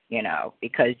work,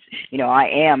 because, I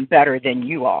am better than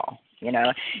you all, and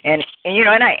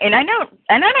I know,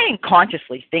 and I didn't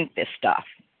consciously think this stuff,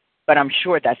 but I'm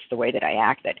sure that's the way that I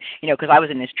acted, because I was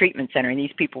in this treatment center and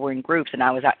these people were in groups and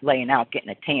I was out laying out,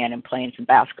 getting a tan and playing some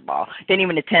basketball. Didn't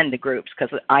even attend the groups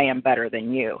because I am better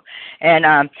than you. And,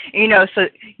 so,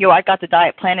 I got the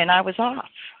diet plan and I was off,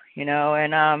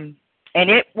 and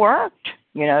it worked.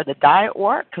 The diet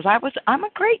worked because I'm a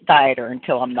great dieter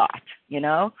until I'm not,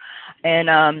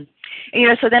 and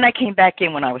so then I came back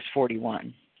in when I was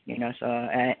 41, so,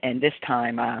 and this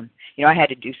time, I had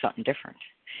to do something different.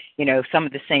 Some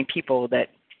of the same people that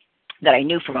I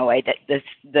knew from OA, that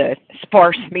the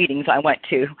sparse meetings I went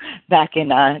to back in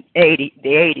the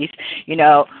 80s,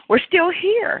 were still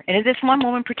here. And at this one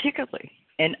woman particularly,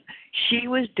 and she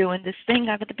was doing this thing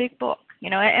out of the Big Book,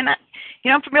 and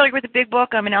I'm familiar with the Big Book.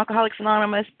 I'm in Alcoholics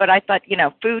Anonymous, but I thought,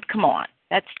 food, come on,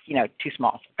 that's, too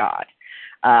small for God.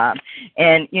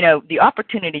 And, the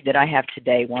opportunity that I have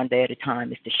today, one day at a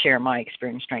time, is to share my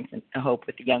experience, strength, and hope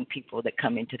with the young people that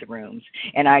come into the rooms.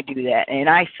 And I do that. And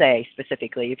I say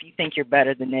specifically, if you think you're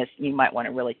better than this, you might want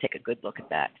to really take a good look at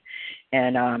that.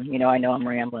 And, I know I'm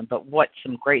rambling, but what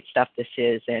some great stuff this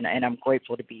is. And I'm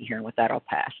grateful to be here. And with that, I'll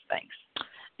pass. Thanks.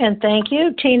 And thank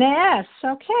you, Tina S.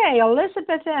 Okay,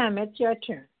 Elizabeth M., it's your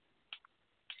turn.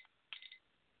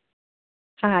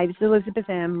 Hi, this is Elizabeth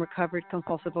M., recovered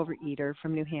compulsive overeater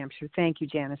from New Hampshire. Thank you,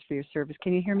 Janice, for your service.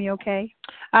 Can you hear me okay?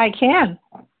 I can.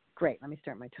 Great. Let me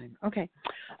start my timer. Okay.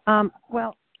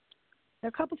 Well, there are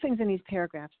a couple things in these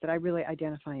paragraphs that I really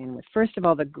identify in with. First of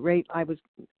all,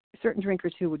 certain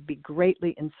drinkers who would be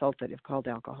greatly insulted if called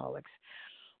alcoholics.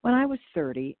 When I was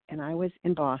 30 and I was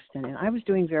in Boston and I was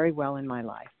doing very well in my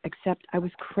life, except I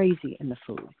was crazy in the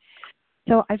food.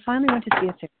 So I finally went to see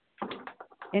a therapist.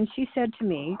 And she said to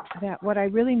me that what I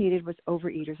really needed was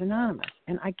Overeaters Anonymous.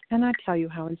 And I cannot tell you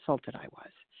how insulted I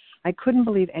was. I couldn't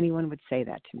believe anyone would say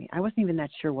that to me. I wasn't even that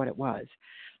sure what it was.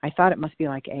 I thought it must be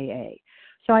like AA.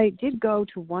 So I did go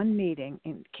to one meeting,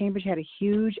 and Cambridge had a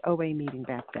huge OA meeting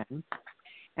back then.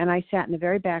 And I sat in the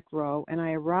very back row, and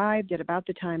I arrived at about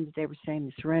the time that they were saying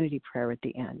the Serenity Prayer at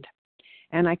the end.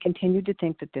 And I continued to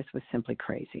think that this was simply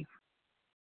crazy.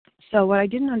 So what I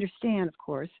didn't understand, of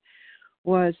course,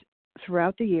 was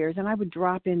throughout the years, and I would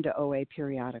drop into OA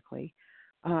periodically,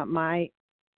 my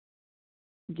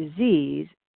disease,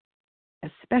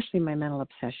 especially my mental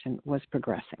obsession, was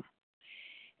progressing.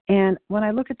 And when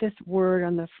I look at this word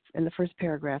in the first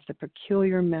paragraph, the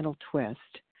peculiar mental twist,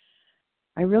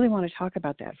 I really want to talk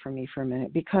about that for me for a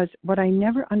minute, because what I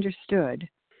never understood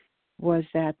was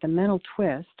that the mental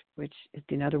twist, which is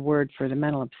another word for the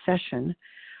mental obsession,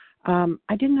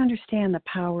 I didn't understand the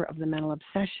power of the mental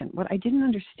obsession. What I didn't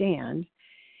understand,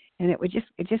 and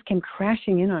it just came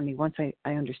crashing in on me once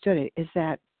I understood it, is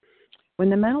that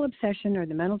when the mental obsession or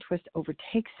the mental twist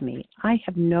overtakes me, I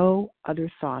have no other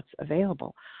thoughts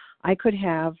available. I could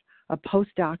have a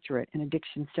postdoctorate in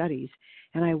addiction studies,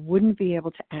 and I wouldn't be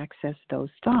able to access those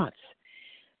thoughts.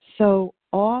 So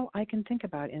all I can think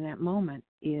about in that moment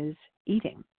is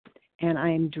eating, and I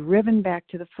am driven back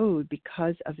to the food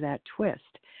because of that twist.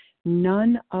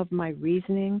 None of my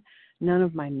reasoning, none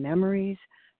of my memories,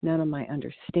 none of my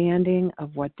understanding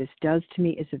of what this does to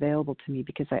me is available to me,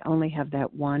 because I only have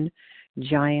that one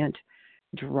giant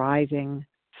driving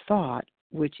thought,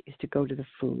 which is to go to the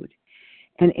food.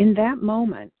 And in that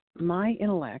moment, my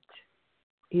intellect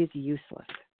is useless.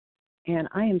 And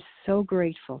I am so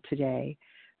grateful today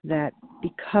that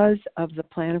because of the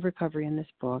plan of recovery in this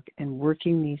book and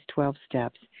working these 12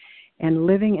 steps, and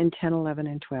living in 10, 11,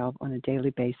 and 12 on a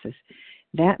daily basis,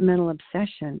 that mental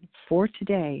obsession for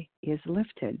today is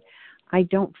lifted. I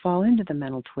don't fall into the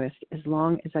mental twist as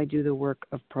long as I do the work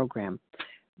of program,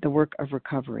 the work of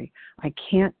recovery. I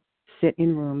can't sit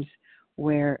in rooms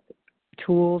where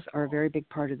tools are a very big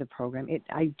part of the program.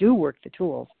 I do work the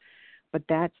tools, but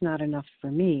that's not enough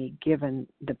for me given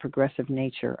the progressive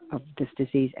nature of this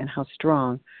disease and how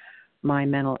strong my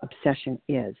mental obsession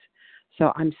is.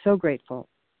 So I'm so grateful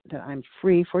that I'm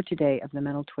free for today of the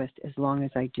mental twist as long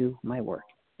as I do my work.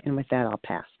 And with that, I'll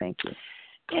pass. Thank you.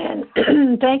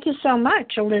 And thank you so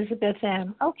much, Elizabeth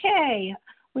M. Okay,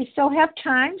 we still have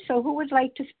time, so who would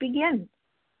like to begin?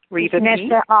 Reva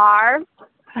Nessa R.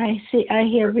 I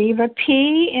hear Reva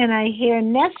P. and I hear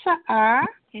Nessa R.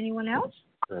 Anyone else?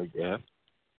 Craig F.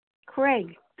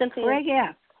 Craig. Cynthia. Craig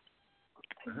F.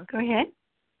 Go ahead.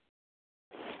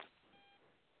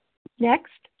 Next.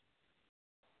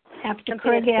 After Cynthia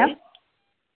Craig C. F.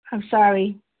 I'm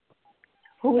sorry.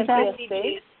 Who was Cynthia that?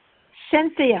 C.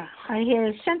 Cynthia. I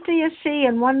hear Cynthia C.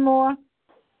 and one more.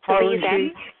 Holland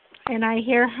G. And I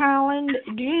hear Holland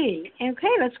G. Okay,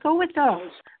 let's go with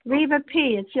those. Reva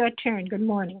P., it's your turn. Good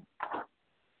morning.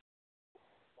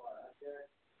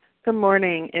 Good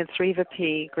morning. It's Reva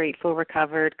P., grateful,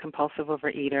 recovered, compulsive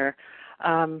overeater.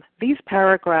 These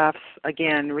paragraphs,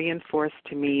 again, reinforce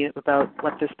to me about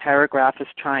what this paragraph is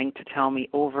trying to tell me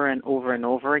over and over and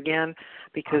over again,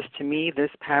 because to me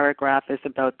this paragraph is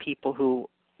about people who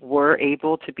were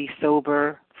able to be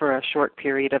sober for a short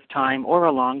period of time or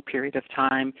a long period of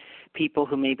time, people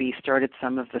who maybe started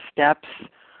some of the steps,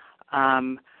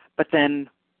 but then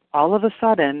all of a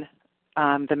sudden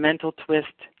the mental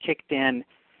twist kicked in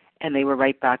and they were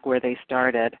right back where they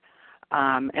started.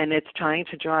 And it's trying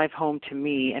to drive home to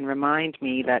me and remind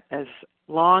me that as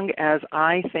long as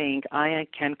I think I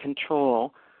can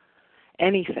control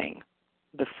anything,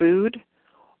 the food,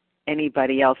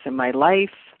 anybody else in my life,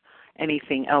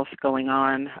 anything else going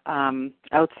on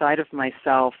outside of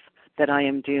myself, that I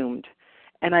am doomed.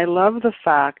 And I love the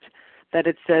fact that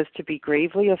it says to be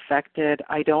gravely affected,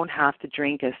 I don't have to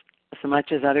drink as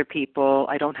much as other people.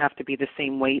 I don't have to be the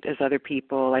same weight as other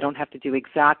people. I don't have to do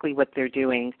exactly what they're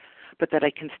doing, but that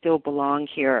I can still belong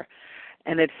here.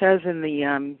 And it says in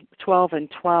the 12 and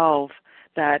 12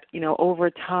 that, over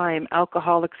time,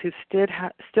 alcoholics who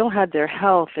still had their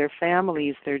health, their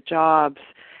families, their jobs,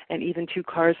 and even 2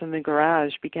 cars in the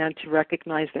garage began to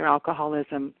recognize their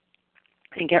alcoholism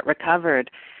and get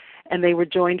recovered. And they were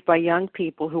joined by young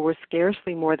people who were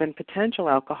scarcely more than potential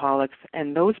alcoholics,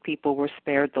 and those people were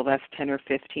spared the last 10 or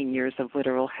 15 years of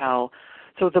literal hell.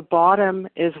 So the bottom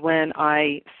is when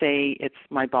I say it's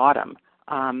my bottom.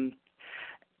 And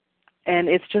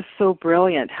it's just so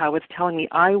brilliant how it's telling me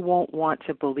I won't want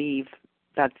to believe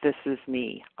that this is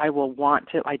me. I will want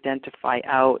to identify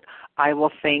out. I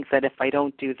will think that if I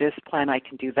don't do this plan, I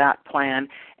can do that plan,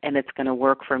 and it's going to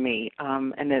work for me.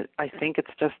 I think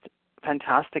it's just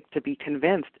fantastic to be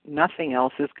convinced nothing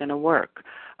else is going to work.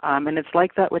 And it's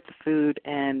like that with the food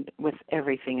and with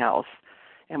everything else.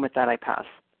 And with that, I pass.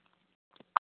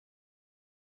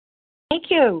 Thank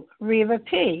you, Reva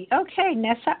P. Okay,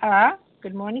 Nessa R.,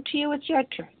 good morning to you. It's your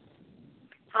turn.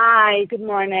 Hi, good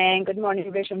morning. Good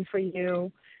morning, Vision for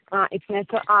You. It's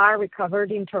Nessa R.,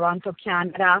 recovered in Toronto,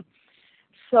 Canada.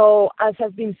 So, as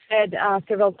has been said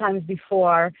several times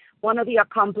before, one of the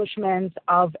accomplishments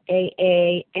of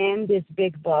AA and this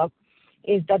big book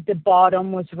is that the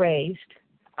bottom was raised.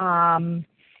 And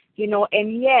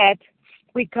yet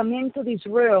we come into these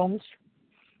rooms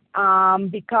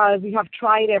because we have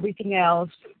tried everything else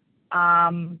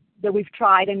that we've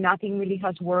tried and nothing really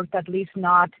has worked, at least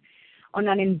not on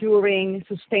an enduring,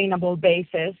 sustainable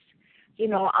basis.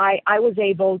 I was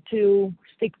able to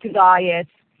stick to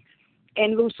diets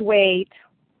and lose weight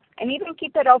and even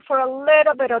keep it up for a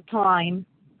little bit of time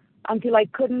until I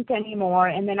couldn't anymore,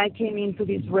 and then I came into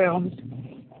these rooms.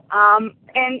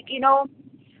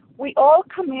 We all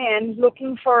come in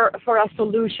looking for a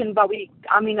solution, but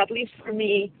at least for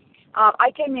me,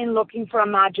 I came in looking for a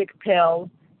magic pill,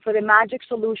 for the magic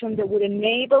solution that would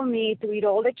enable me to eat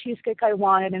all the cheesecake I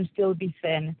wanted and still be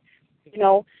thin.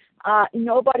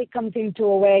 Nobody comes into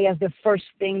OA as the first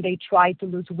thing they try to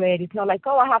lose weight. It's not like,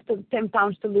 I have 10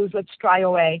 pounds to lose, let's try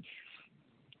OA.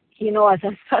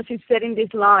 As you said in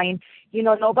this line,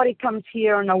 nobody comes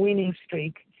here on a winning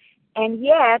streak. And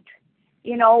yet,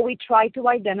 we try to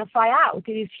identify out.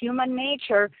 It is human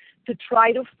nature to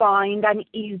try to find an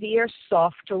easier,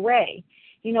 softer way,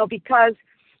 because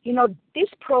this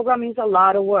program is a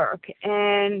lot of work,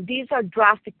 and these are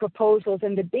drastic proposals,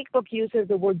 and the big book uses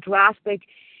the word drastic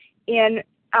in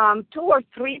 2 or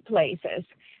 3 places,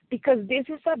 because this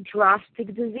is a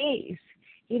drastic disease.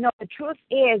 The truth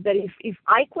is that if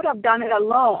I could have done it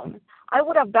alone, I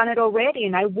would have done it already,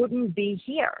 and I wouldn't be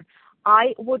here.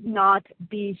 I would not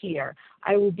be here.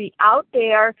 I would be out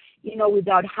there,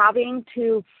 without having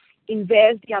to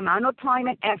invest the amount of time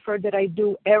and effort that I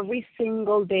do every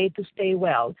single day to stay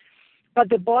well. But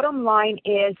the bottom line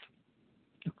is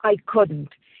I couldn't.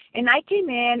 And I came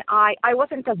in, I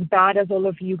wasn't as bad as all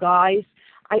of you guys.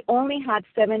 I only had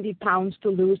 70 pounds to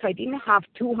lose. I didn't have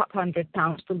 200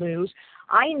 pounds to lose.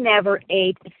 I never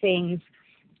ate things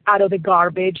out of the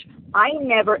garbage. I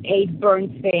never ate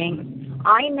burnt things.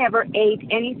 I never ate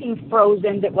anything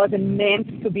frozen that wasn't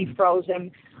meant to be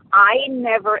frozen. I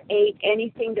never ate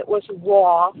anything that was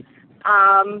raw,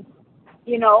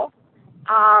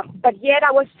 but yet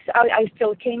I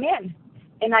still came in.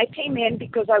 And I came in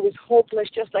because I was hopeless,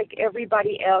 just like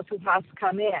everybody else who has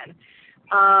come in.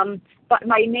 But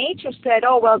my nature said,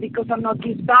 oh, well, because I'm not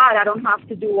this bad, I don't have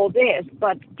to do all this.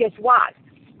 But guess what?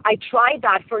 I tried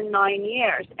that for 9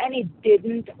 years, and it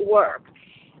didn't work.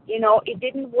 It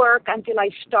didn't work until I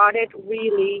started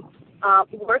really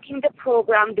working the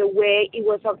program the way it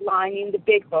was outlined in the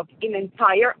big book, in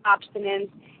entire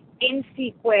abstinence, in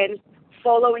sequence,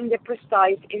 following the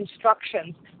precise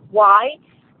instructions. Why?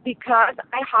 Because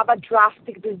I have a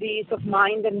drastic disease of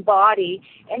mind and body,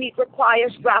 and it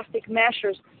requires drastic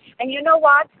measures. And you know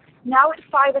what? Now with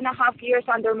 5.5 years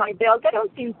under my belt, they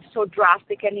don't seem so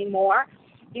drastic anymore.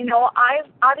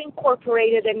 I've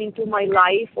incorporated them into my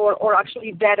life, or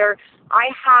actually better, I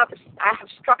have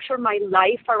structured my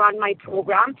life around my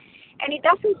program, and it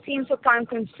doesn't seem so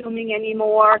time-consuming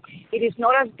anymore. It is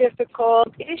not as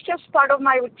difficult. It is just part of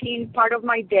my routine, part of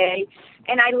my day,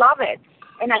 and I love it.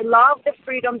 And I love the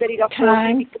freedom that it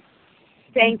affords me.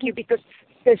 Thank you, because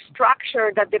the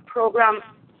structure that the program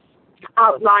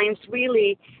outlines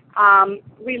really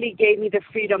gave me the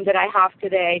freedom that I have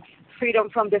today, freedom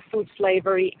from the food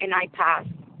slavery, and I pass.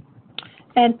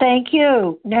 And thank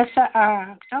you, Nessa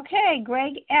R. Okay,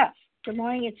 Greg F. Good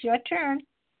morning. It's your turn.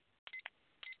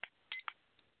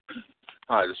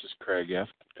 Hi, this is Craig F.,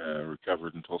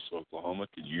 recovered in Tulsa, Oklahoma.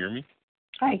 Can you hear me?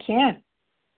 I can.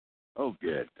 Oh,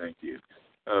 good. Thank you.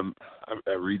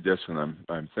 I read this and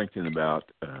I'm thinking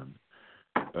about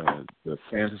the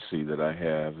fantasy that I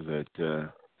have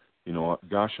that,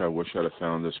 gosh, I wish I'd have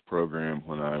found this program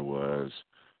when I was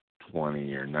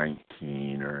 20 or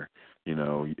 19 or,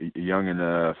 young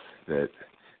enough that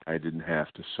I didn't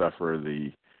have to suffer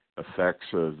the effects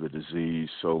of the disease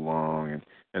so long.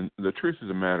 And the truth of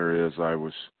the matter is I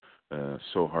was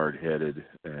so hard-headed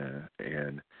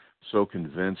and so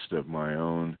convinced of my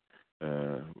own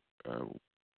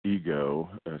ego,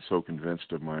 so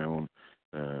convinced of my own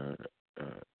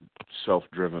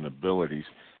self-driven abilities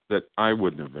that I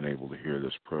wouldn't have been able to hear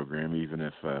this program even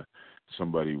if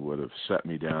somebody would have set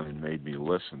me down and made me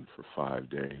listen for 5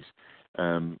 days.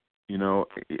 And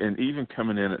even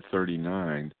coming in at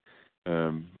 39,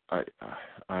 I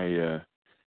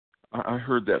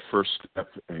heard that first step,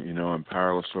 I'm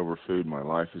powerless over food, my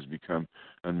life has become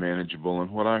unmanageable, and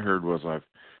what I heard was I've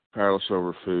powerless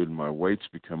over food, my weight's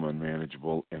become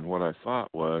unmanageable, and what I thought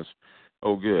was,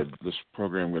 oh good, this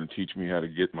program is going to teach me how to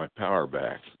get my power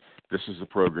back. This is the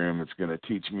program that's going to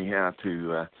teach me how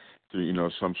to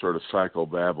some sort of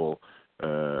psychobabble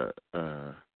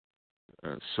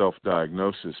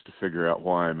self-diagnosis to figure out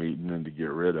why I'm eating and to get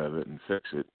rid of it and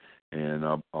fix it, and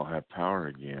I'll have power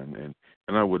again.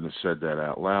 And I wouldn't have said that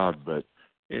out loud, but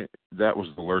that was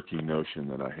the lurking notion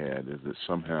that I had, is that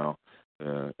somehow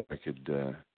I could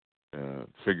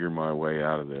figure my way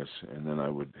out of this, and then I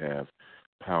would have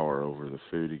power over the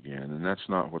food again. And that's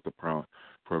not what the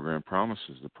program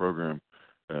promises. The program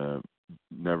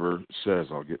never says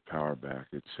I'll get power back.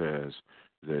 It says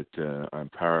that I'm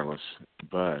powerless,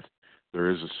 but there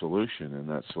is a solution, and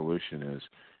that solution is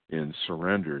in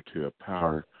surrender to a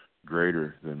power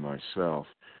greater than myself.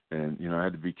 And, I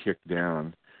had to be kicked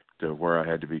down to where I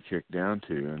had to be kicked down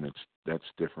to, and that's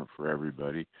different for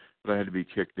everybody. But I had to be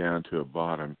kicked down to a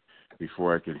bottom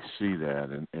before I could see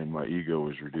that, and my ego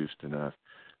was reduced enough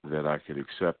that I could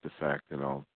accept the fact that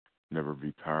I'll never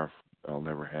be powerful. I'll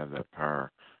never have that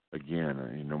power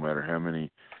again. No matter how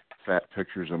many fat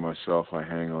pictures of myself I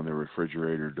hang on the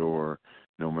refrigerator door,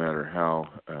 no matter how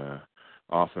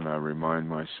often I remind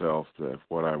myself of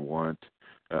what I want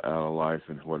out of life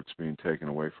and what's being taken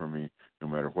away from me, no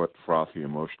matter what frothy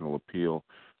emotional appeal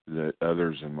that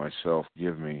others and myself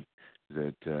give me,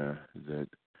 that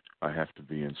I have to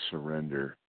be in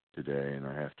surrender today, and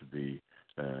I have to be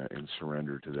in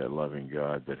surrender to that loving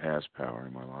God that has power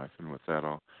in my life. And with that,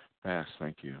 I'll pass.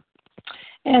 Thank you.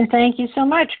 And thank you so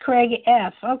much, Craig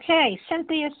F. Okay,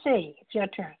 Cynthia C., it's your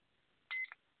turn.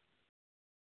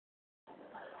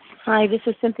 Hi, this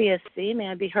is Cynthia C. May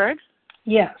I be heard?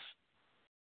 Yes.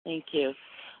 Thank you.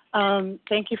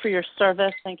 Thank you for your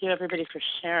service. Thank you, everybody, for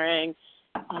sharing.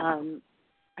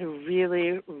 I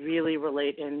really, really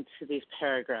relate into these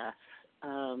paragraphs.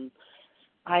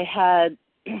 I had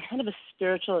kind of a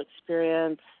spiritual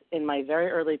experience in my very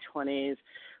early 20s,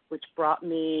 which brought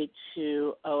me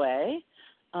to OA.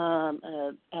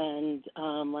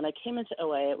 When I came into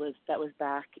OA, that was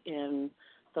back in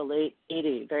the late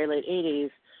 80s, very late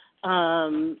 80s.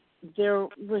 There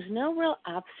was no real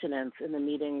abstinence in the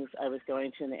meetings I was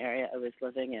going to in the area I was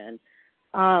living in.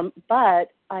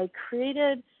 But I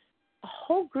created a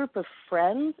whole group of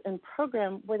friends and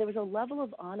program where there was a level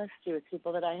of honesty with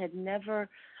people that I had never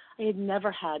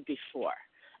had before.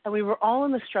 And we were all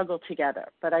in the struggle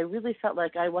together, but I really felt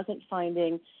like I wasn't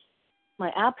finding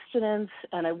my abstinence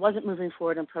and I wasn't moving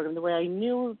forward in program the way I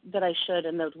knew that I should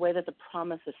and the way that the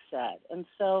promises said. And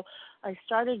so I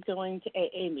started going to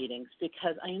AA meetings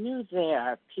because I knew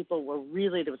there people were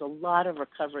really, there was a lot of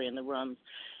recovery in the rooms.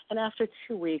 And after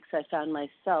 2 weeks, I found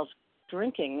myself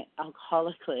drinking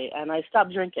alcoholically, and I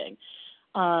stopped drinking.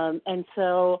 And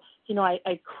so,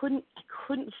 I couldn't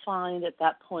find at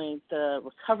that point the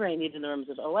recovery I needed in the rooms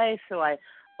of OA, so I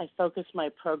focused my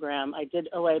program. I did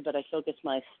OA, but I focused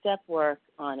my step work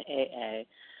on AA.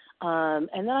 And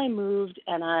then I moved,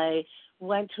 and I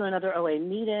went to another OA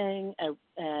meeting,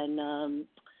 and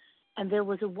there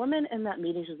was a woman in that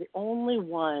meeting. She was the only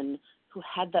one who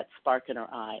had that spark in her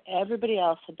eye. Everybody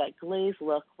else had that glazed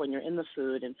look when you're in the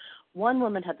food, and one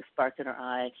woman had the spark in her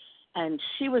eye, and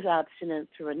she was abstinent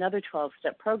through another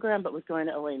 12-step program, but was going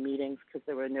to OA meetings because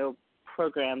there were no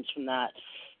programs from that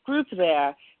group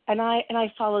there, and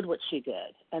I followed what she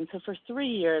did. And so for 3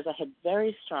 years, I had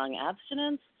very strong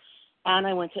abstinence, and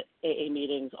I went to AA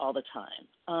meetings all the time.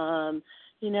 And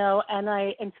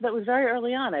so that was very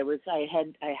early on. I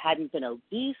hadn't been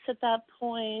obese at that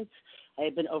point. I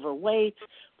had been overweight,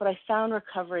 but I found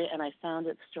recovery, and I found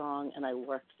it strong, and I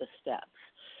worked the steps.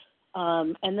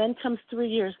 And then comes 3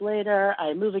 years later,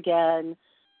 I move again.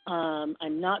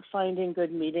 I'm not finding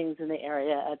good meetings in the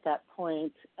area at that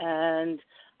point, and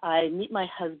I meet my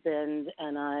husband,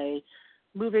 and I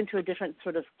move into a different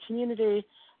sort of community,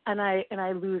 and I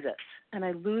lose it, and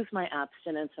I lose my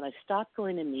abstinence, and I stop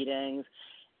going to meetings.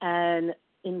 And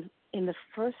in the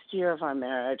first year of our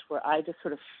marriage, where I just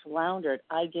sort of floundered,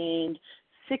 I gained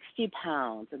 60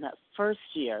 pounds in that first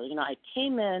year. I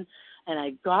came in and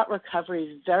I got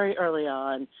recovery very early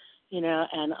on,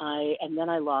 and then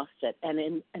I lost it. And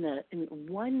in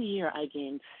 1 year, I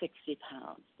gained 60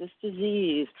 pounds. This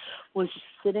disease was just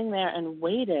sitting there and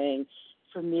waiting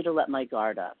for me to let my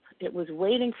guard up. It was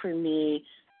waiting for me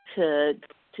to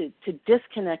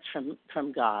disconnect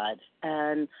from God.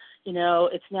 And,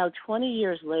 it's now 20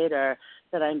 years later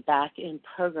that I'm back in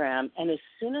program. And as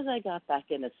soon as I got back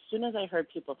in, as soon as I heard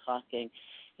people talking,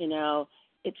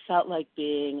 it felt like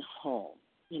being home,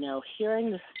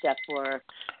 hearing the step work.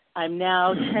 I'm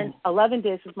now 11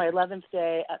 days is my 11th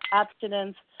day of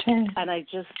abstinence, and I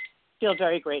just feel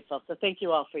very grateful. So thank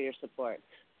you all for your support.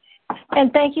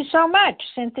 And thank you so much,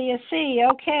 Cynthia C.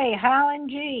 Okay, Harlan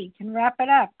G. can wrap it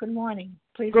up. Good morning.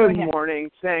 Please go ahead. Good morning.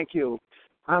 Thank you.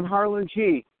 I'm Harlan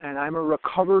G., and I'm a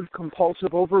recovered compulsive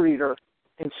overeater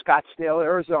in Scottsdale,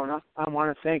 Arizona. I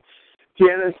want to thank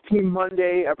Janice, Team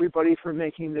Monday, everybody for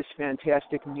making this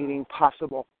fantastic meeting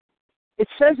possible. It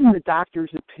says in the doctor's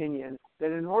opinion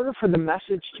that in order for the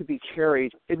message to be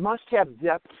carried, it must have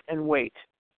depth and weight.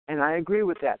 And I agree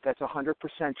with that. That's 100%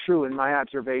 true in my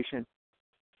observation.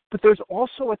 But there's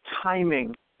also a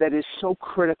timing that is so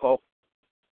critical.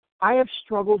 I have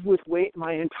struggled with weight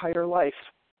my entire life.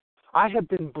 I have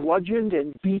been bludgeoned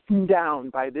and beaten down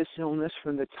by this illness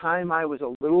from the time I was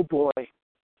a little boy.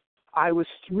 I was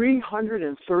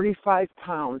 335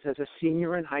 pounds as a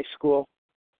senior in high school.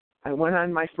 I went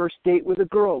on my first date with a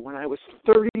girl when I was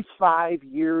 35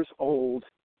 years old.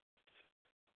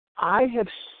 I have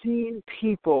seen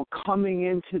people coming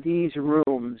into these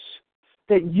rooms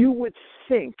that you would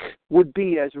think would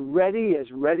be as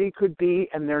ready could be,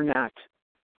 and they're not.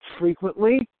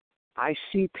 Frequently, I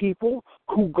see people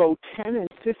who go 10 and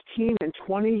 15 and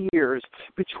 20 years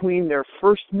between their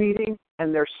first meeting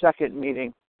and their second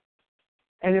meeting.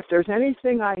 And if there's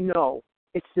anything I know,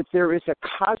 it's that there is a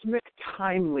cosmic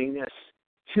timeliness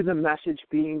to the message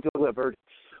being delivered.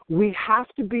 We have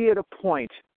to be at a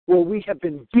point where we have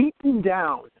been beaten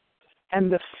down,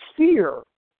 and the fear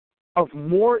of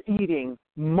more eating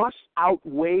must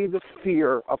outweigh the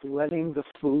fear of letting the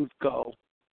food go.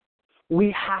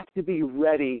 We have to be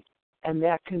ready, and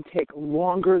that can take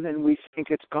longer than we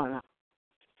think it's gonna.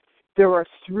 There are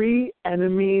 3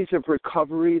 enemies of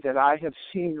recovery that I have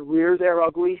seen rear their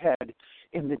ugly head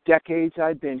in the decades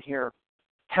I've been here: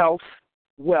 health,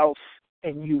 wealth,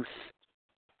 and youth.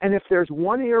 And if there's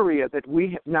one area that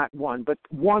we, not one, but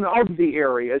one of the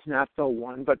areas, not the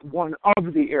one, but one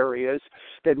of the areas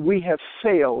that we have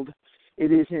failed,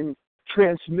 it is in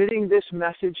transmitting this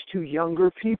message to younger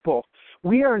people.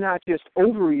 We are not just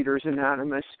Overeaters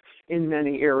Anonymous in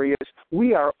many areas.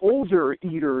 We are Older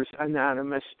Eaters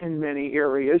Anonymous in many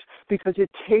areas, because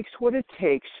it takes what it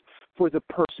takes for the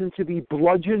person to be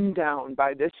bludgeoned down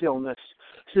by this illness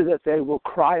so that they will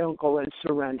cry uncle and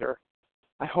surrender.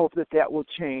 I hope that will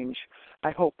change.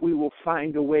 I hope we will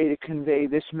find a way to convey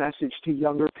this message to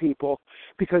younger people,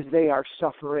 because they are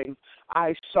suffering.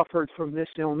 I suffered from this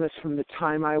illness from the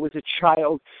time I was a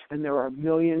child, and there are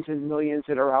millions and millions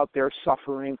that are out there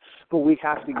suffering, but we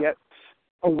have to get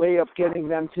a way of getting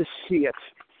them to see it,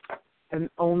 and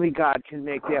only God can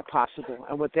make that possible.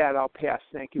 And with that, I'll pass.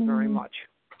 Thank you very much.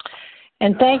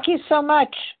 And thank you so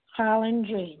much, Harlan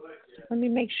G. Let me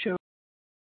make sure.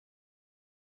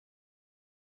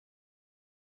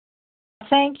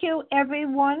 Thank you,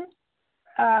 everyone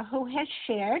who has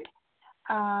shared.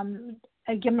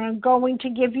 Again, I'm going to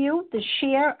give you the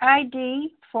share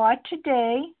ID for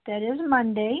today. That is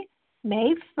Monday,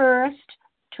 May 1st,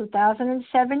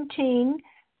 2017,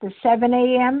 the 7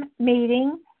 a.m.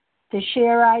 meeting. The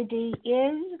share ID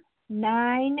is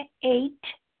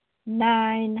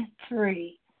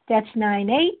 9893. That's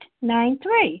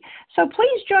 9893. So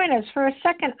please join us for a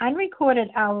second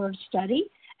unrecorded hour of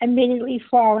study immediately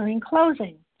following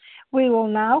closing. We will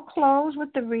now close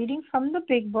with the reading from the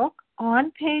Big Book on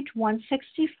page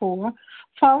 164,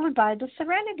 followed by the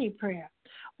Serenity Prayer.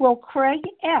 Will Craig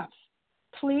F.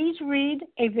 please read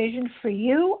A Vision for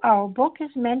You? Our book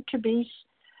is meant to be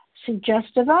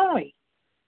suggestive only.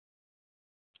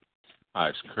 Hi,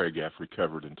 it's Craig F.,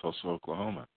 recovered in Tulsa,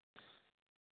 Oklahoma.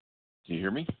 Can you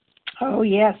hear me? Oh,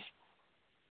 yes.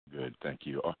 Good, thank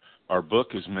you. Our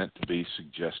book is meant to be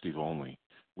suggestive only.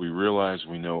 We realize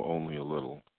we know only a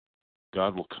little.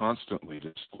 God will constantly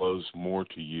disclose more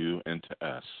to you and to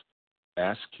us.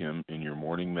 Ask Him in your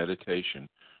morning meditation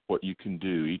what you can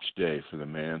do each day for the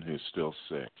man who is still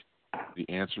sick. The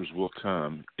answers will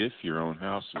come if your own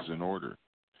house is in order.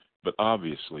 But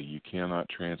obviously, you cannot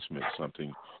transmit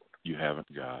something you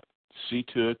haven't got. See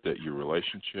to it that your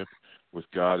relationship with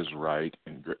God is right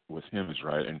and with Him is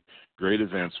right, and great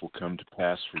events will come to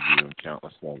pass for you and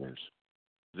countless others.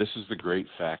 This is the great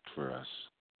fact for us.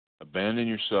 Abandon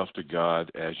yourself to God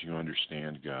as you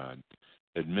understand God.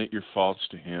 Admit your faults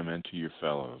to Him and to your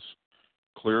fellows.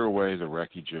 Clear away the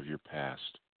wreckage of your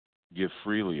past. Give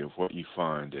freely of what you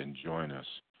find and join us.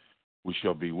 We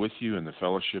shall be with you in the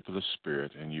fellowship of the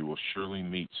Spirit, and you will surely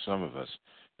meet some of us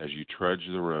as you trudge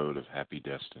the road of happy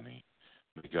destiny.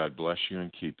 May God bless you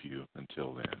and keep you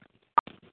until then.